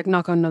type. He's like,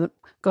 not going on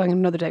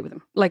another date with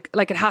him. Like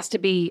it has to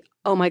be,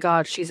 oh my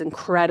God, she's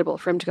incredible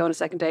for him to go on a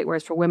second date.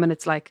 Whereas for women,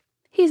 it's like,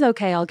 he's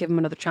okay, I'll give him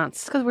another chance.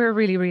 It's because we're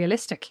really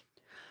realistic.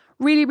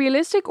 Really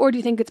realistic? Or do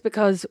you think it's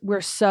because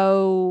we're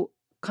so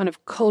kind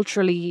of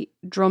culturally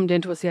drummed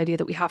into us the idea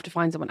that we have to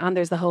find someone? And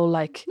there's the whole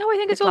like, No, I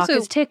think the it's clock also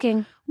is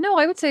ticking. No,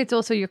 I would say it's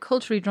also you're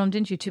culturally drummed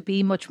into you to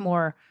be much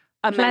more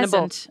Amenable,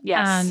 pleasant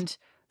yes. and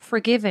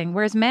forgiving.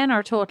 Whereas men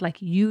are taught like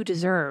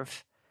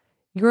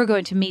you're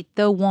going to meet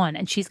the one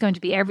and she's going to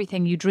be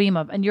everything you dream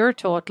of. And you're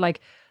taught like,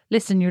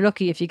 listen, you're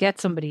lucky if you get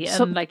somebody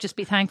and like just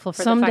be thankful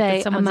for the fact that Someday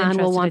a someone's man will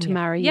interested want in to you.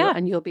 marry you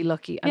and you'll be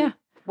lucky. And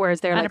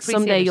whereas they're And like, appreciate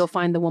someday it. you'll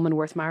find the woman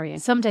worth marrying.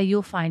 Someday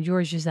you'll find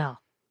your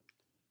Giselle.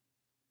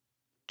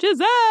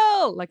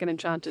 Giselle! Like an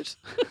Enchanted.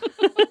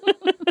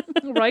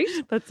 Right?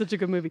 That's such a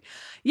good movie.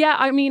 Yeah,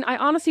 I mean, I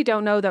honestly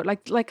don't know though.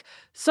 Like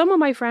some of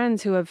my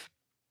friends who have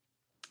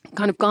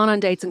kind of gone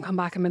on dates and come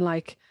back and been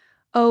like,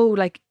 oh,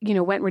 like, you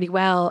know, went really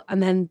well.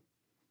 And then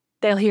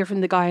they'll hear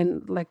from the guy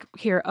and like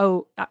hear,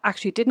 oh,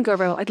 actually it didn't go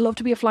very well. I'd love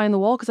to be a fly on the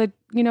wall because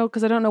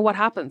I don't know what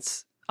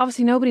happens.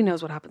 Obviously nobody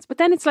knows what happens. But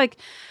then it's like,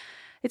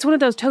 it's one of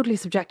those totally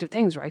subjective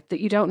things, right? That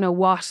you don't know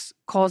what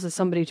causes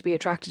somebody to be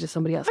attracted to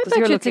somebody else. I 'Cause bet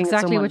you're you it's looking at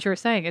exactly someone- what you're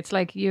saying. It's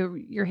like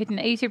you're hitting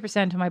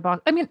 80% of my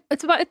box. I mean,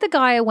 it's about the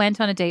guy I went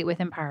on a date with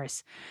in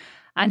Paris.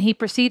 And he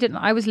proceeded,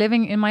 I was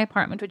living in my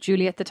apartment with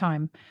Julie at the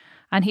time.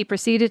 And he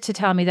proceeded to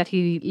tell me that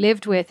he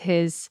lived with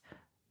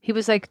he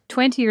was like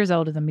 20 years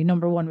older than me,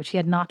 number one, which he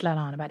had not let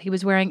on about. He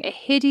was wearing a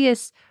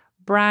hideous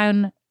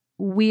brown,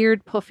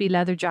 weird, puffy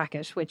leather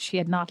jacket, which he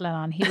had not let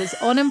on. He was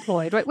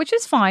unemployed, right? Which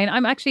is fine.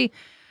 I'm actually,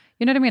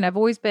 you know what I mean? I've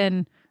always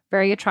been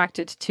very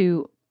attracted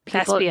to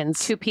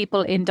Lesbians. to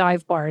people in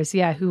dive bars,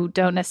 who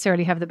don't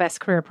necessarily have the best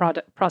career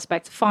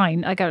prospects.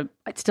 Fine, I'd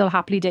still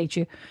happily date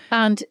you.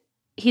 And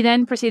he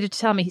then proceeded to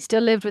tell me he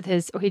still lived with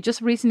he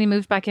just recently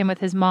moved back in with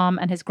his mom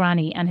and his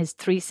granny and his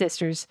 3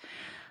 sisters.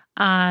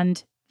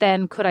 And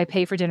then could I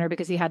pay for dinner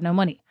because he had no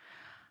money?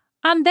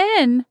 And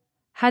then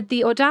had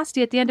the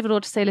audacity at the end of it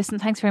all to say, listen,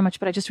 thanks very much,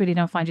 but I just really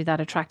don't find you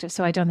that attractive,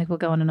 so I don't think we'll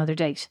go on another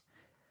date.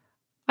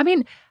 I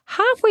mean,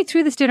 halfway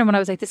through this dinner when I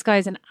was like, this guy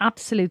is an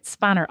absolute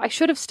spanner, I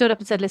should have stood up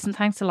and said, listen,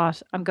 thanks a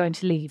lot, I'm going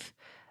to leave.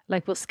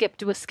 Like, we'll skip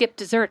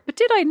dessert. But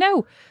did I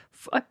know?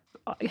 I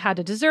had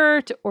a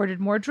dessert, ordered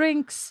more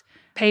drinks.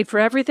 Paid for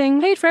everything.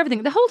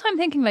 The whole time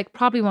thinking, like,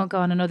 probably won't go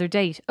on another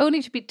date,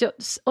 only to be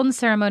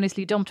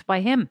unceremoniously dumped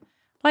by him.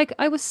 Like,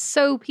 I was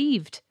so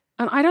peeved.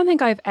 And I don't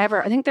think I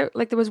think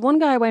there was one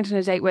guy I went on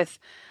a date with,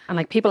 and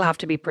like people have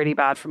to be pretty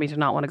bad for me to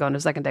not want to go on a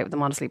second date with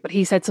them, honestly. But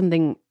he said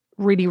something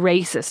really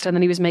racist, and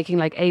then he was making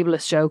like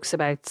ableist jokes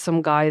about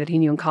some guy that he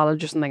knew in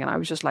college or something, and I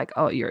was just like,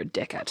 oh, you're a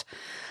dickhead.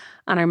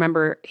 And I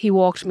remember he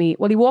walked me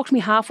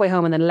halfway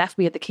home and then left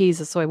me at the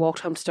keys, so I walked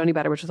home to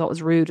Stoneybetter, which I thought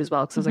was rude as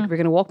well, because I was like, if you're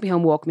going to walk me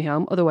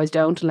home, otherwise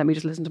don't, and let me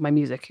just listen to my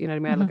music, you know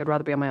what I mean? Like, I'd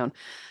rather be on my own.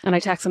 And I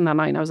texted him that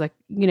night and I was like,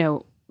 you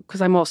know,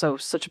 because I'm also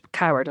such a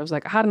coward, I was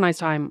like, I had a nice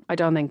time, I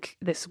don't think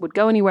this would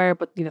go anywhere,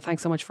 but you know,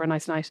 thanks so much for a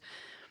nice night.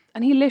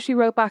 And he literally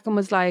wrote back and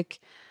was like,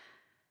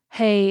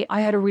 hey,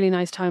 I had a really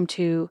nice time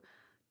too,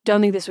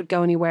 don't think this would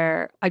go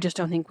anywhere, I just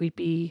don't think we'd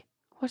be,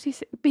 what did he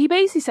say? He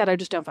basically said, I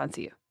just don't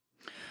fancy you.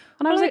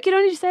 And I was like, you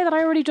don't need to say that,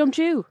 I already dumped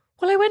you.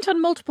 Well, I went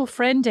on multiple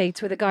friend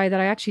dates with a guy that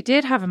I actually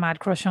did have a mad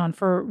crush on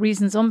for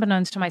reasons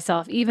unbeknownst to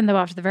myself, even though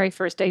after the very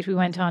first date we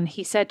went on,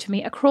 he said to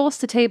me across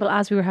the table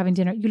as we were having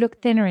dinner, you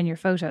look thinner in your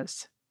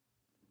photos.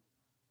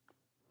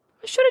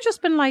 I should have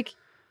just been like,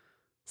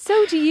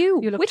 so do you.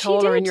 You look which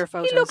taller he did. in your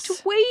photos. He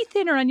looked way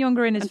thinner and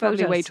younger in his And photos.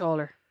 probably way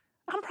taller.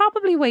 I'm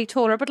probably way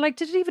taller, but like,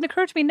 did it even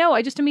occur to me? No,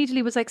 I just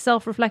immediately was like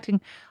self-reflecting.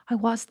 I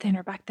was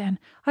thinner back then.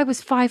 I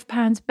was 5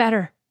 pounds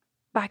better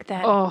back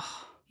then. Oh.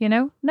 You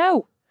know?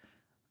 No.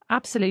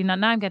 Absolutely not.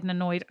 Now I'm getting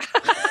annoyed.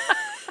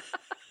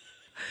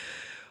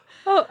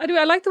 Oh, anyway,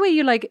 I like the way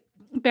you like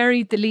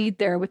buried the lead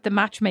there with the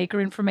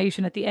matchmaker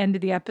information at the end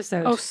of the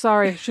episode. Oh,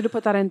 sorry. I should have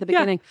put that in at the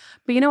beginning.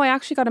 But you know, I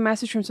actually got a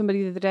message from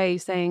somebody the other day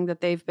saying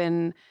that they've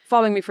been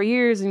following me for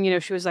years. And, you know,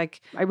 she was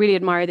like, I really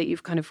admire that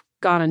you've kind of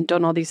gone and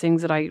done all these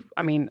things that I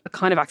mean,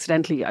 kind of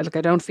accidentally. I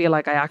don't feel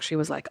like I actually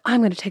was like, I'm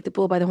going to take the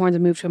bull by the horns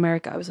and move to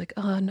America. I was like,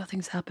 oh,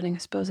 nothing's happening. I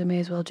suppose I may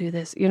as well do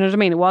this. You know what I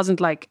mean? It wasn't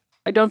like,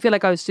 I don't feel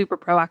like I was super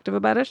proactive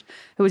about it.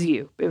 It was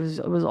you. It was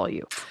all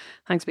you.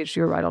 Thanks, Beatrice.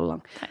 You were right all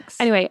along. Thanks.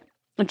 Anyway,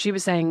 and she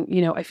was saying,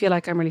 you know, I feel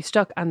like I'm really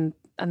stuck and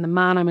the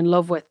man I'm in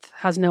love with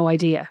has no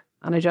idea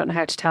and I don't know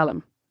how to tell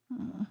him.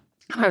 And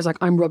I was like,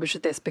 I'm rubbish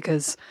at this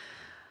because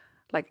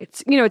like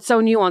it's, you know, it's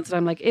so nuanced that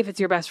I'm like, if it's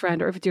your best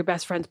friend or if it's your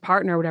best friend's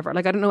partner or whatever,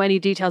 like I don't know any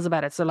details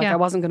about it. So like I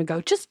wasn't going to go,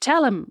 just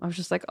tell him. I was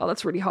just like, oh,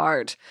 that's really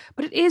hard.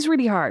 But it is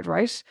really hard,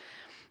 right?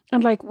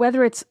 And like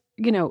whether it's,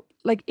 you know,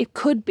 like it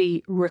could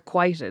be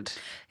requited.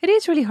 It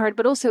is really hard,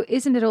 but also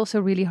isn't it also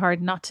really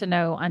hard not to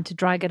know and to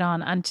drag it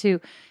on and to,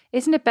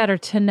 isn't it better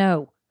to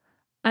know?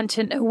 And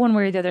to know one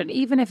way or the other, and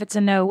even if it's a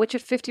no, which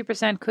at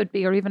 50% could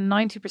be, or even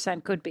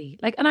 90% could be.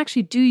 Like, and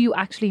actually, do you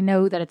actually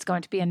know that it's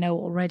going to be a no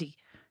already?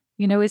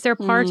 You know, is there a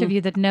part of you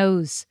that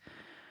knows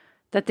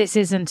that this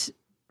isn't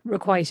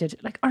requited?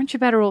 Like, aren't you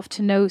better off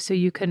to know so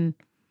you can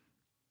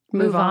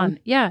move on?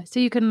 Yeah, so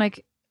you can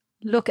like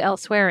look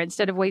elsewhere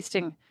instead of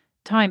wasting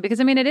time. Because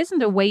I mean, it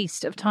isn't a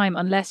waste of time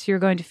unless you're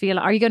going to feel,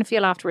 are you going to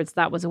feel afterwards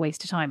that was a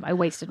waste of time? I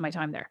wasted my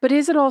time there. But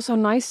is it also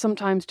nice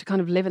sometimes to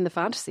kind of live in the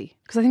fantasy?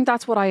 Because I think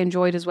that's what I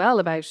enjoyed as well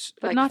about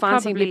like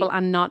fancying people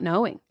and not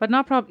knowing. But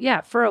not probably,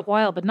 yeah, for a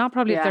while, but not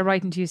probably if they're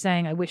writing to you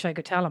saying, I wish I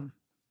could tell him.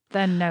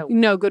 Then no.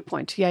 No, good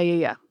point.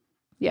 Yeah.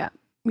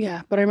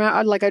 But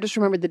I just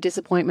remembered the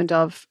disappointment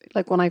of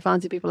like when I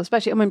fancy people,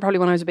 especially, I mean, probably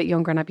when I was a bit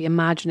younger and I'd be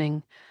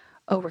imagining,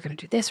 oh, we're going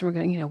to do this and we're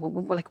going to, you know,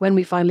 like when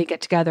we finally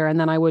get together, and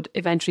then I would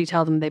eventually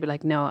tell them, they'd be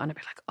like, no. And I'd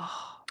be like,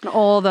 oh, and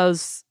all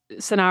those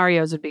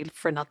scenarios would be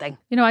for nothing.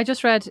 You know, I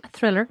just read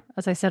Thriller,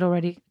 as I said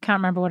already. Can't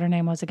remember what her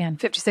name was again.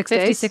 56 Days.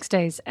 56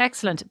 Days.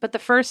 Excellent. But the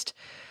first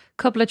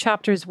couple of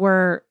chapters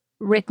were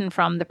written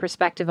from the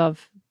perspective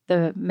of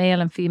the male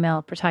and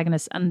female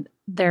protagonists and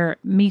their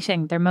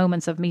meeting, their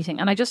moments of meeting.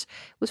 And it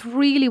was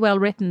really well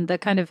written, the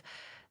kind of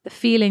the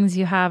feelings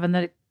you have and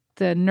the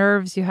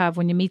nerves you have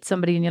when you meet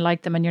somebody and you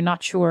like them and you're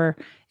not sure,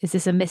 is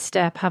this a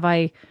misstep? Have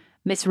I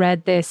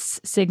misread this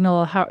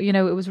signal. How, you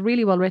know, it was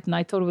really well written.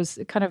 I thought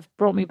it kind of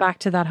brought me back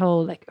to that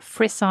whole like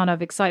frisson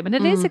of excitement.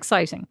 It is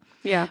exciting.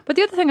 Yeah. But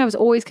the other thing I was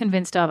always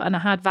convinced of, and I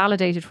had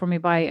validated for me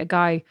by a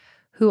guy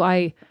who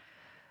I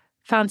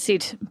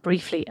fancied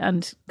briefly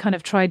and kind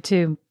of tried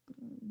to,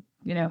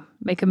 you know,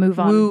 make a move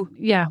on. Woo.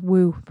 Yeah,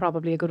 woo,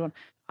 probably a good one.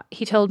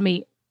 He told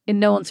me in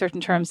no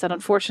uncertain terms that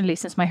unfortunately,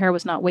 since my hair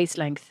was not waist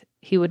length,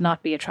 he would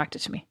not be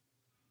attracted to me.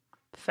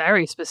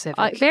 Very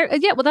specific.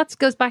 Yeah, well, that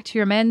goes back to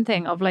your men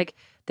thing of like,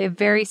 they have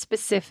very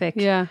specific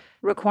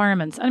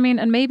requirements. I mean,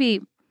 and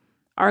maybe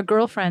our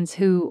girlfriends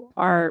who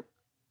are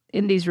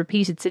in these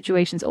repeated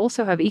situations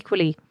also have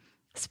equally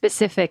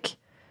specific,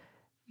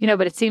 you know,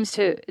 but it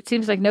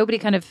seems like nobody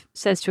kind of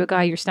says to a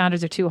guy, your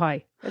standards are too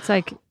high. It's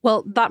like,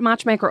 well, that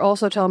matchmaker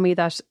also told me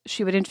that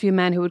she would interview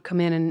men who would come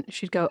in and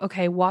she'd go,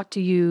 okay, what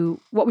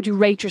would you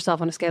rate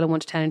yourself on a scale of 1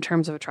 to 10 in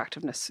terms of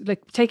attractiveness?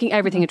 Like taking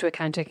everything into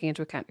account,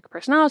 your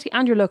personality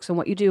and your looks and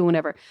what you do and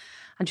whatever.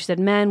 And she said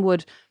men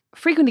would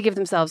frequently give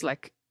themselves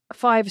like a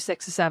 5, a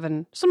 6, a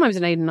 7, sometimes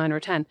an 8, a 9 or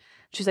a 10.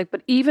 She's like,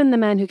 but even the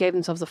men who gave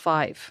themselves a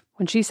 5,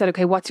 when she said,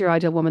 okay, what's your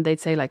ideal woman? They'd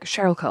say like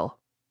Cheryl Cole.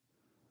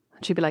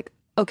 And she'd be like,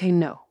 okay,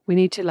 no, we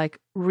need to like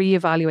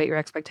reevaluate your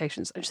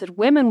expectations. And she said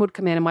women would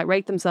come in and might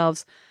rate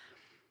themselves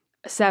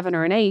a 7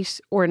 or an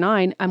 8 or a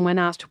 9. And when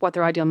asked what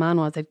their ideal man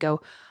was, they'd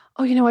go,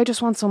 oh, you know, I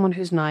just want someone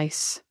who's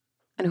nice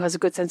and who has a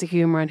good sense of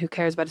humour and who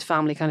cares about his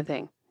family kind of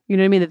thing. You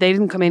know what I mean? That they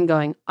didn't come in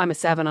going, I'm a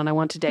 7 and I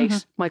want to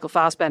date Michael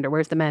Fassbender,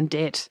 whereas the men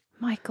did.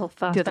 Michael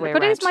Fassbender.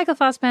 But is Michael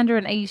Fassbender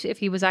an 8 if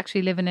he was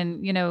actually living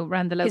in, you know,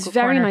 around the local He's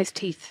very corner? nice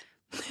teeth.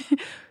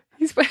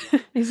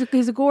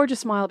 He's a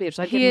gorgeous smile beach.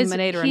 I'd give him an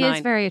 8 or a 9. He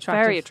is very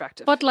attractive. Very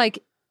attractive. But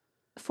like,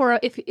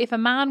 if a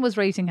man was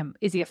rating him,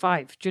 is he a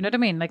 5? Do you know what I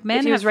mean? Like men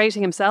if he was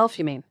rating himself,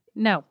 you mean?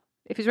 No.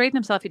 If he's rating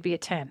himself, he'd be a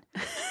 10.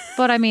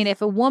 But I mean,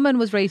 if a woman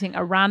was rating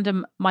a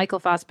random Michael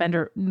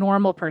Fassbender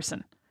normal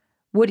person,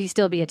 would he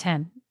still be a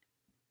 10?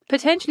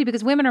 Potentially,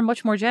 because women are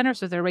much more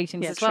generous with their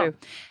ratings as well. True.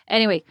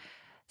 Anyway,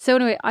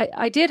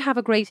 I did have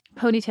a great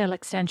ponytail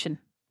extension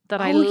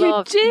that I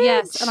loved. You did?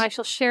 Yes, and I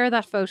shall share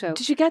that photo.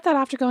 Did you get that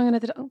after going on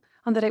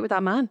the date with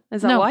that man?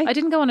 Is that no, why? I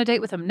didn't go on a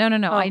date with him. No.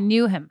 Oh. I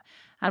knew him.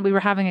 And we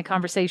were having a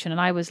conversation and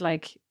I was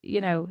like,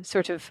 you know,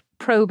 sort of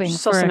probing.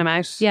 Sussing him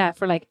out. Yeah,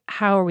 for like,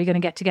 how are we going to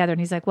get together?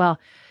 And he's like,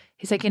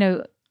 you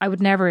know,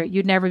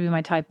 you'd never be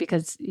my type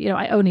because, you know,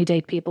 I only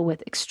date people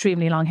with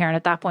extremely long hair. And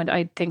at that point,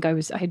 I think I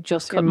had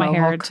just cut my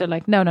hair to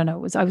like, no. I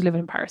was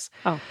living in Paris.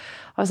 Oh.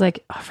 I was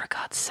like, oh, for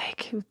God's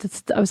sake.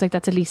 I was like,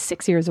 that's at least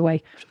 6 years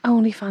away.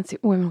 Only fancy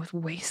women with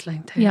waist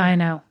length hair. Yeah,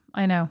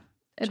 I know.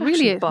 It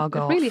really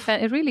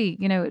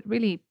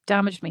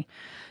damaged me.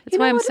 That's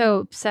why I'm so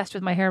obsessed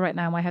with my hair right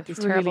now. I have these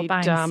terrible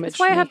bangs. That's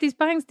why I have these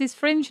bangs, this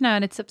fringe now,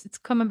 and it's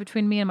coming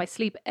between me and my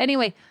sleep.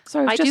 Anyway,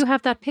 I do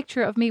have that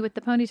picture of me with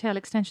the ponytail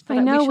extension. I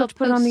know. We'll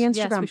put it on the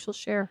Instagram. Yes, we shall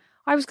share.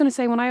 I was going to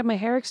say when I had my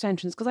hair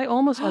extensions because I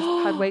almost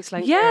had waist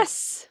length.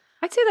 Yes,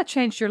 I'd say that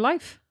changed your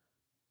life.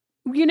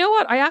 You know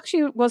what? I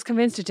actually was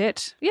convinced it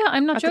did. Yeah,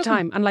 I'm not joking. At the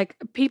time, and like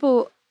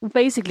people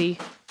basically.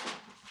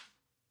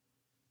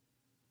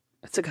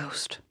 It's a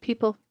ghost.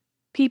 People,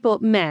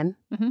 men,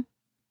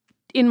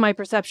 in my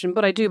perception,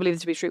 but I do believe it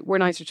to be true, were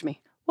nicer to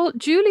me. Well,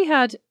 Julie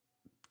had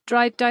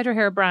dyed her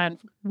hair brown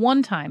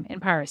one time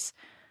in Paris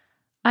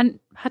and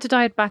had to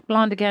dye it back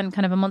blonde again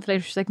kind of a month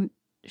later. She's like,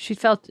 she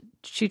felt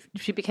she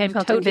became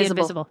totally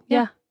invisible.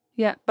 Yeah.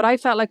 But I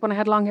felt like when I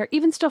had long hair,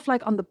 even stuff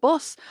like on the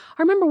bus,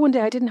 I remember one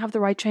day I didn't have the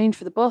right change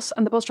for the bus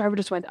and the bus driver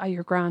just went, oh,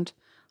 you're grand.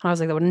 And I was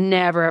like, that would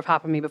never have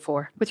happened to me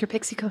before. With your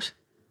pixie cut?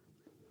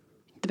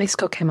 The pixie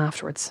cut came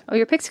afterwards. Oh,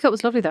 your pixie cut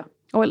was lovely though.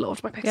 Oh, I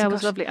loved my pixie cut. Yeah, it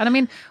was lovely. And I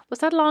mean, was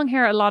that long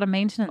hair a lot of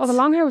maintenance? Oh, the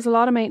long hair was a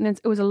lot of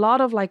maintenance. It was a lot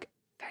of like,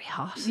 very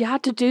hot. You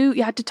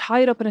had to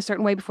tie it up in a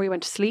certain way before you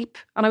went to sleep.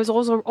 And I was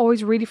also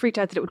always really freaked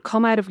out that it would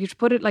come out of, you to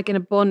put it like in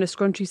a bun, a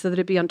scrunchie, so that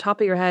it'd be on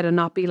top of your head and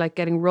not be like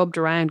getting rubbed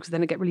around because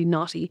then it'd get really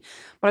knotty.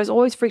 But I was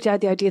always freaked out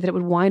at the idea that it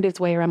would wind its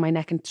way around my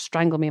neck and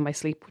strangle me in my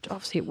sleep, which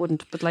obviously it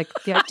wouldn't. But like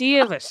the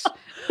idea of it,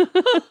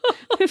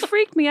 it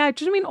freaked me out.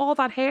 Do you know what I mean? All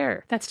that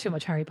hair. That's too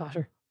much Harry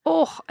Potter.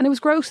 Oh, and it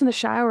was gross in the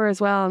shower as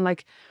well. And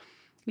like,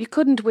 you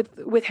couldn't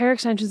with hair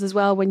extensions as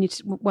well. When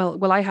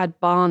well, I had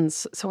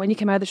bonds, so when you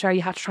came out of the shower,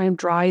 you had to try and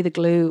dry the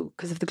glue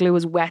because if the glue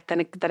was wet, then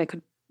it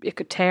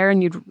could tear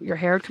and your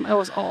hair would come. Oh, it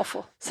was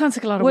awful. Sounds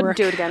like a lot of work. Wouldn't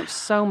do it again. It was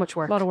so much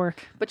work. A lot of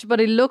work, but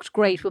it looked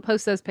great. We'll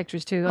post those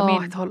pictures too.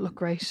 I thought it looked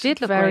great. It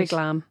did look very great.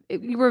 Glam.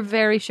 You were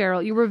very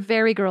Cheryl. You were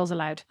very Girls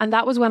Aloud. And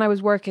that was when I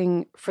was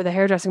working for the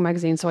hairdressing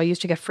magazine. So I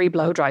used to get free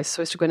blow dries. So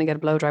I used to go in and get a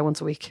blow dry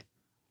once a week.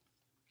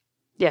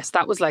 Yes,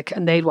 that was like,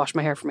 and they'd wash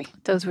my hair for me.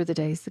 Those were the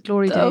days, the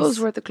glory days. Those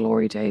were the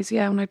glory days,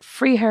 yeah. When I had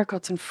free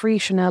haircuts and free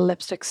Chanel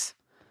lipsticks.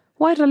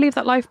 Why did I leave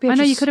that life, Beatrice?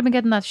 I know you could have been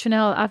getting that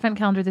Chanel advent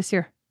calendar this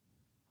year.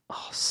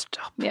 Oh,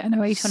 stop. Yeah, I know,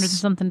 $800 and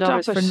something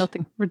for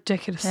nothing.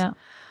 Ridiculous. Yeah.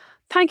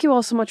 Thank you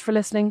all so much for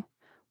listening.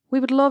 We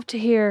would love to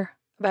hear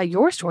about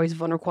your stories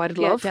of unrequited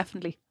love. Yeah,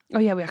 definitely. Oh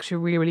yeah, we actually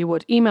really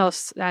would. Email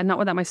us,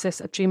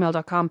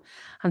 notwithoutmysis@gmail.com.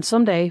 And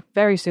someday,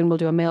 very soon, we'll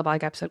do a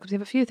mailbag episode because we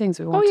have a few things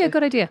we want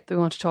good idea. that we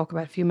want to talk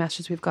about, a few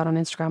messages we've got on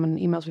Instagram and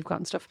emails we've got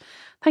and stuff.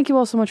 Thank you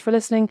all so much for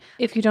listening.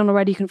 If you don't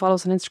already, you can follow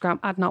us on Instagram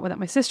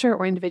 @notwithoutmysister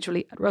or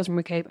individually at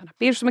Rosemary McCabe and at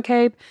Beatrice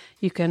McCabe.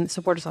 You can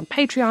support us on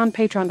Patreon,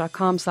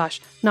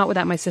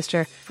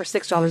 patreon.com/notwithoutmysister. For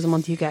 $6 a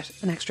month, you get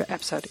an extra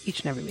episode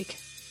each and every week.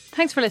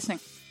 Thanks for listening.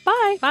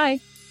 Bye. Bye.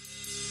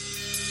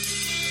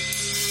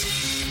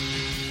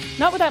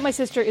 Not Without My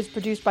Sister is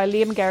produced by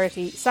Liam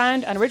Geraghty,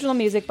 sound and original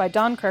music by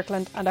Don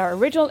Kirkland, and our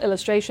original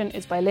illustration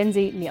is by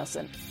Lindsay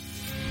Nielsen.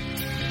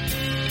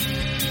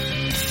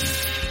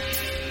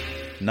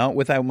 Not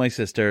Without My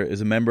Sister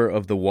is a member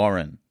of The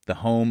Warren, the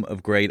home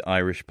of great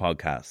Irish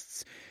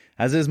podcasts.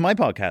 As is my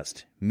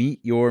podcast,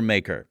 Meet Your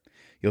Maker.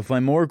 You'll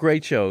find more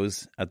great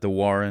shows at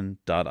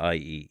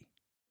thewarren.ie.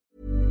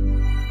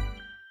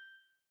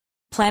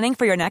 Planning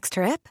for your next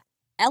trip?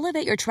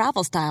 Elevate your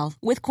travel style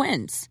with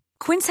Quince.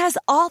 Quince has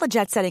all the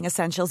jet-setting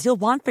essentials you'll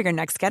want for your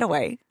next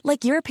getaway,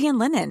 like European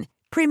linen,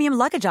 premium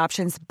luggage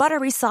options,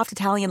 buttery soft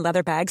Italian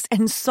leather bags,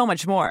 and so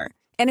much more.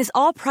 And is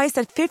all priced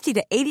at 50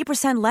 to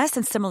 80% less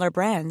than similar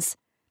brands.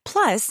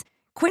 Plus,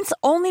 Quince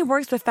only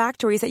works with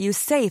factories that use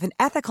safe and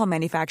ethical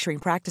manufacturing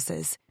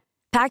practices.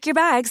 Pack your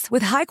bags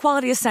with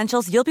high-quality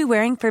essentials you'll be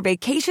wearing for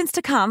vacations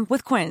to come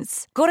with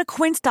Quince. Go to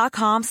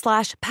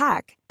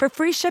quince.com/pack for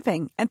free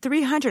shipping and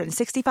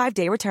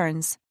 365-day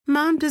returns.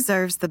 Mom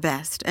deserves the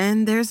best,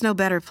 and there's no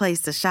better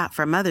place to shop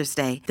for Mother's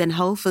Day than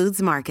Whole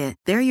Foods Market.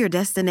 They're your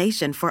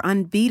destination for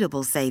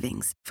unbeatable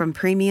savings, from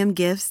premium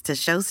gifts to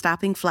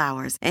show-stopping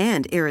flowers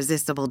and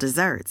irresistible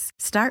desserts.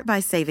 Start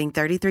by saving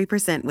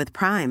 33% with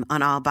Prime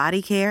on all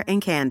body care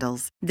and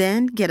candles.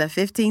 Then get a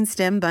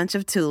 15-stem bunch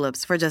of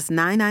tulips for just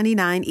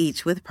 $9.99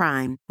 each with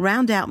Prime.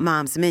 Round out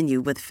Mom's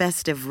menu with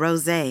festive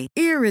rosé,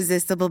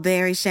 irresistible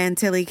berry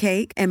chantilly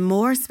cake, and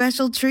more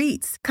special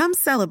treats. Come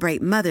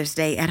celebrate Mother's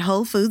Day at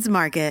Whole Foods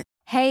Market.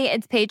 Hey,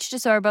 it's Paige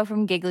DeSorbo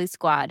from Giggly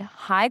Squad.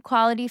 High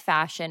quality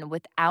fashion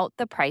without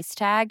the price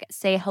tag.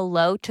 Say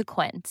hello to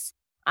Quince.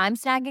 I'm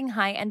snagging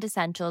high-end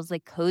essentials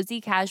like cozy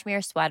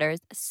cashmere sweaters,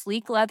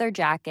 sleek leather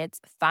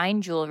jackets,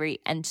 fine jewelry,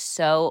 and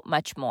so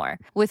much more.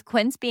 With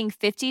Quince being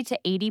 50 to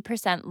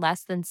 80%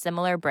 less than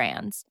similar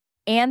brands.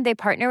 And they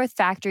partner with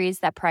factories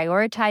that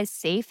prioritize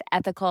safe,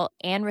 ethical,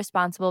 and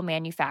responsible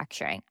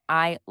manufacturing.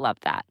 I love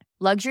that.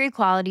 Luxury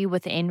quality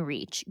within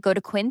reach. Go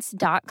to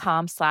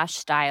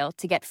quince.com/style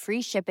to get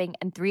free shipping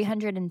and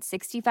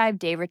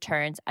 365-day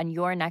returns on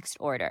your next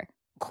order.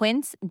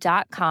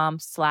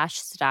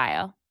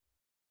 Quince.com/style.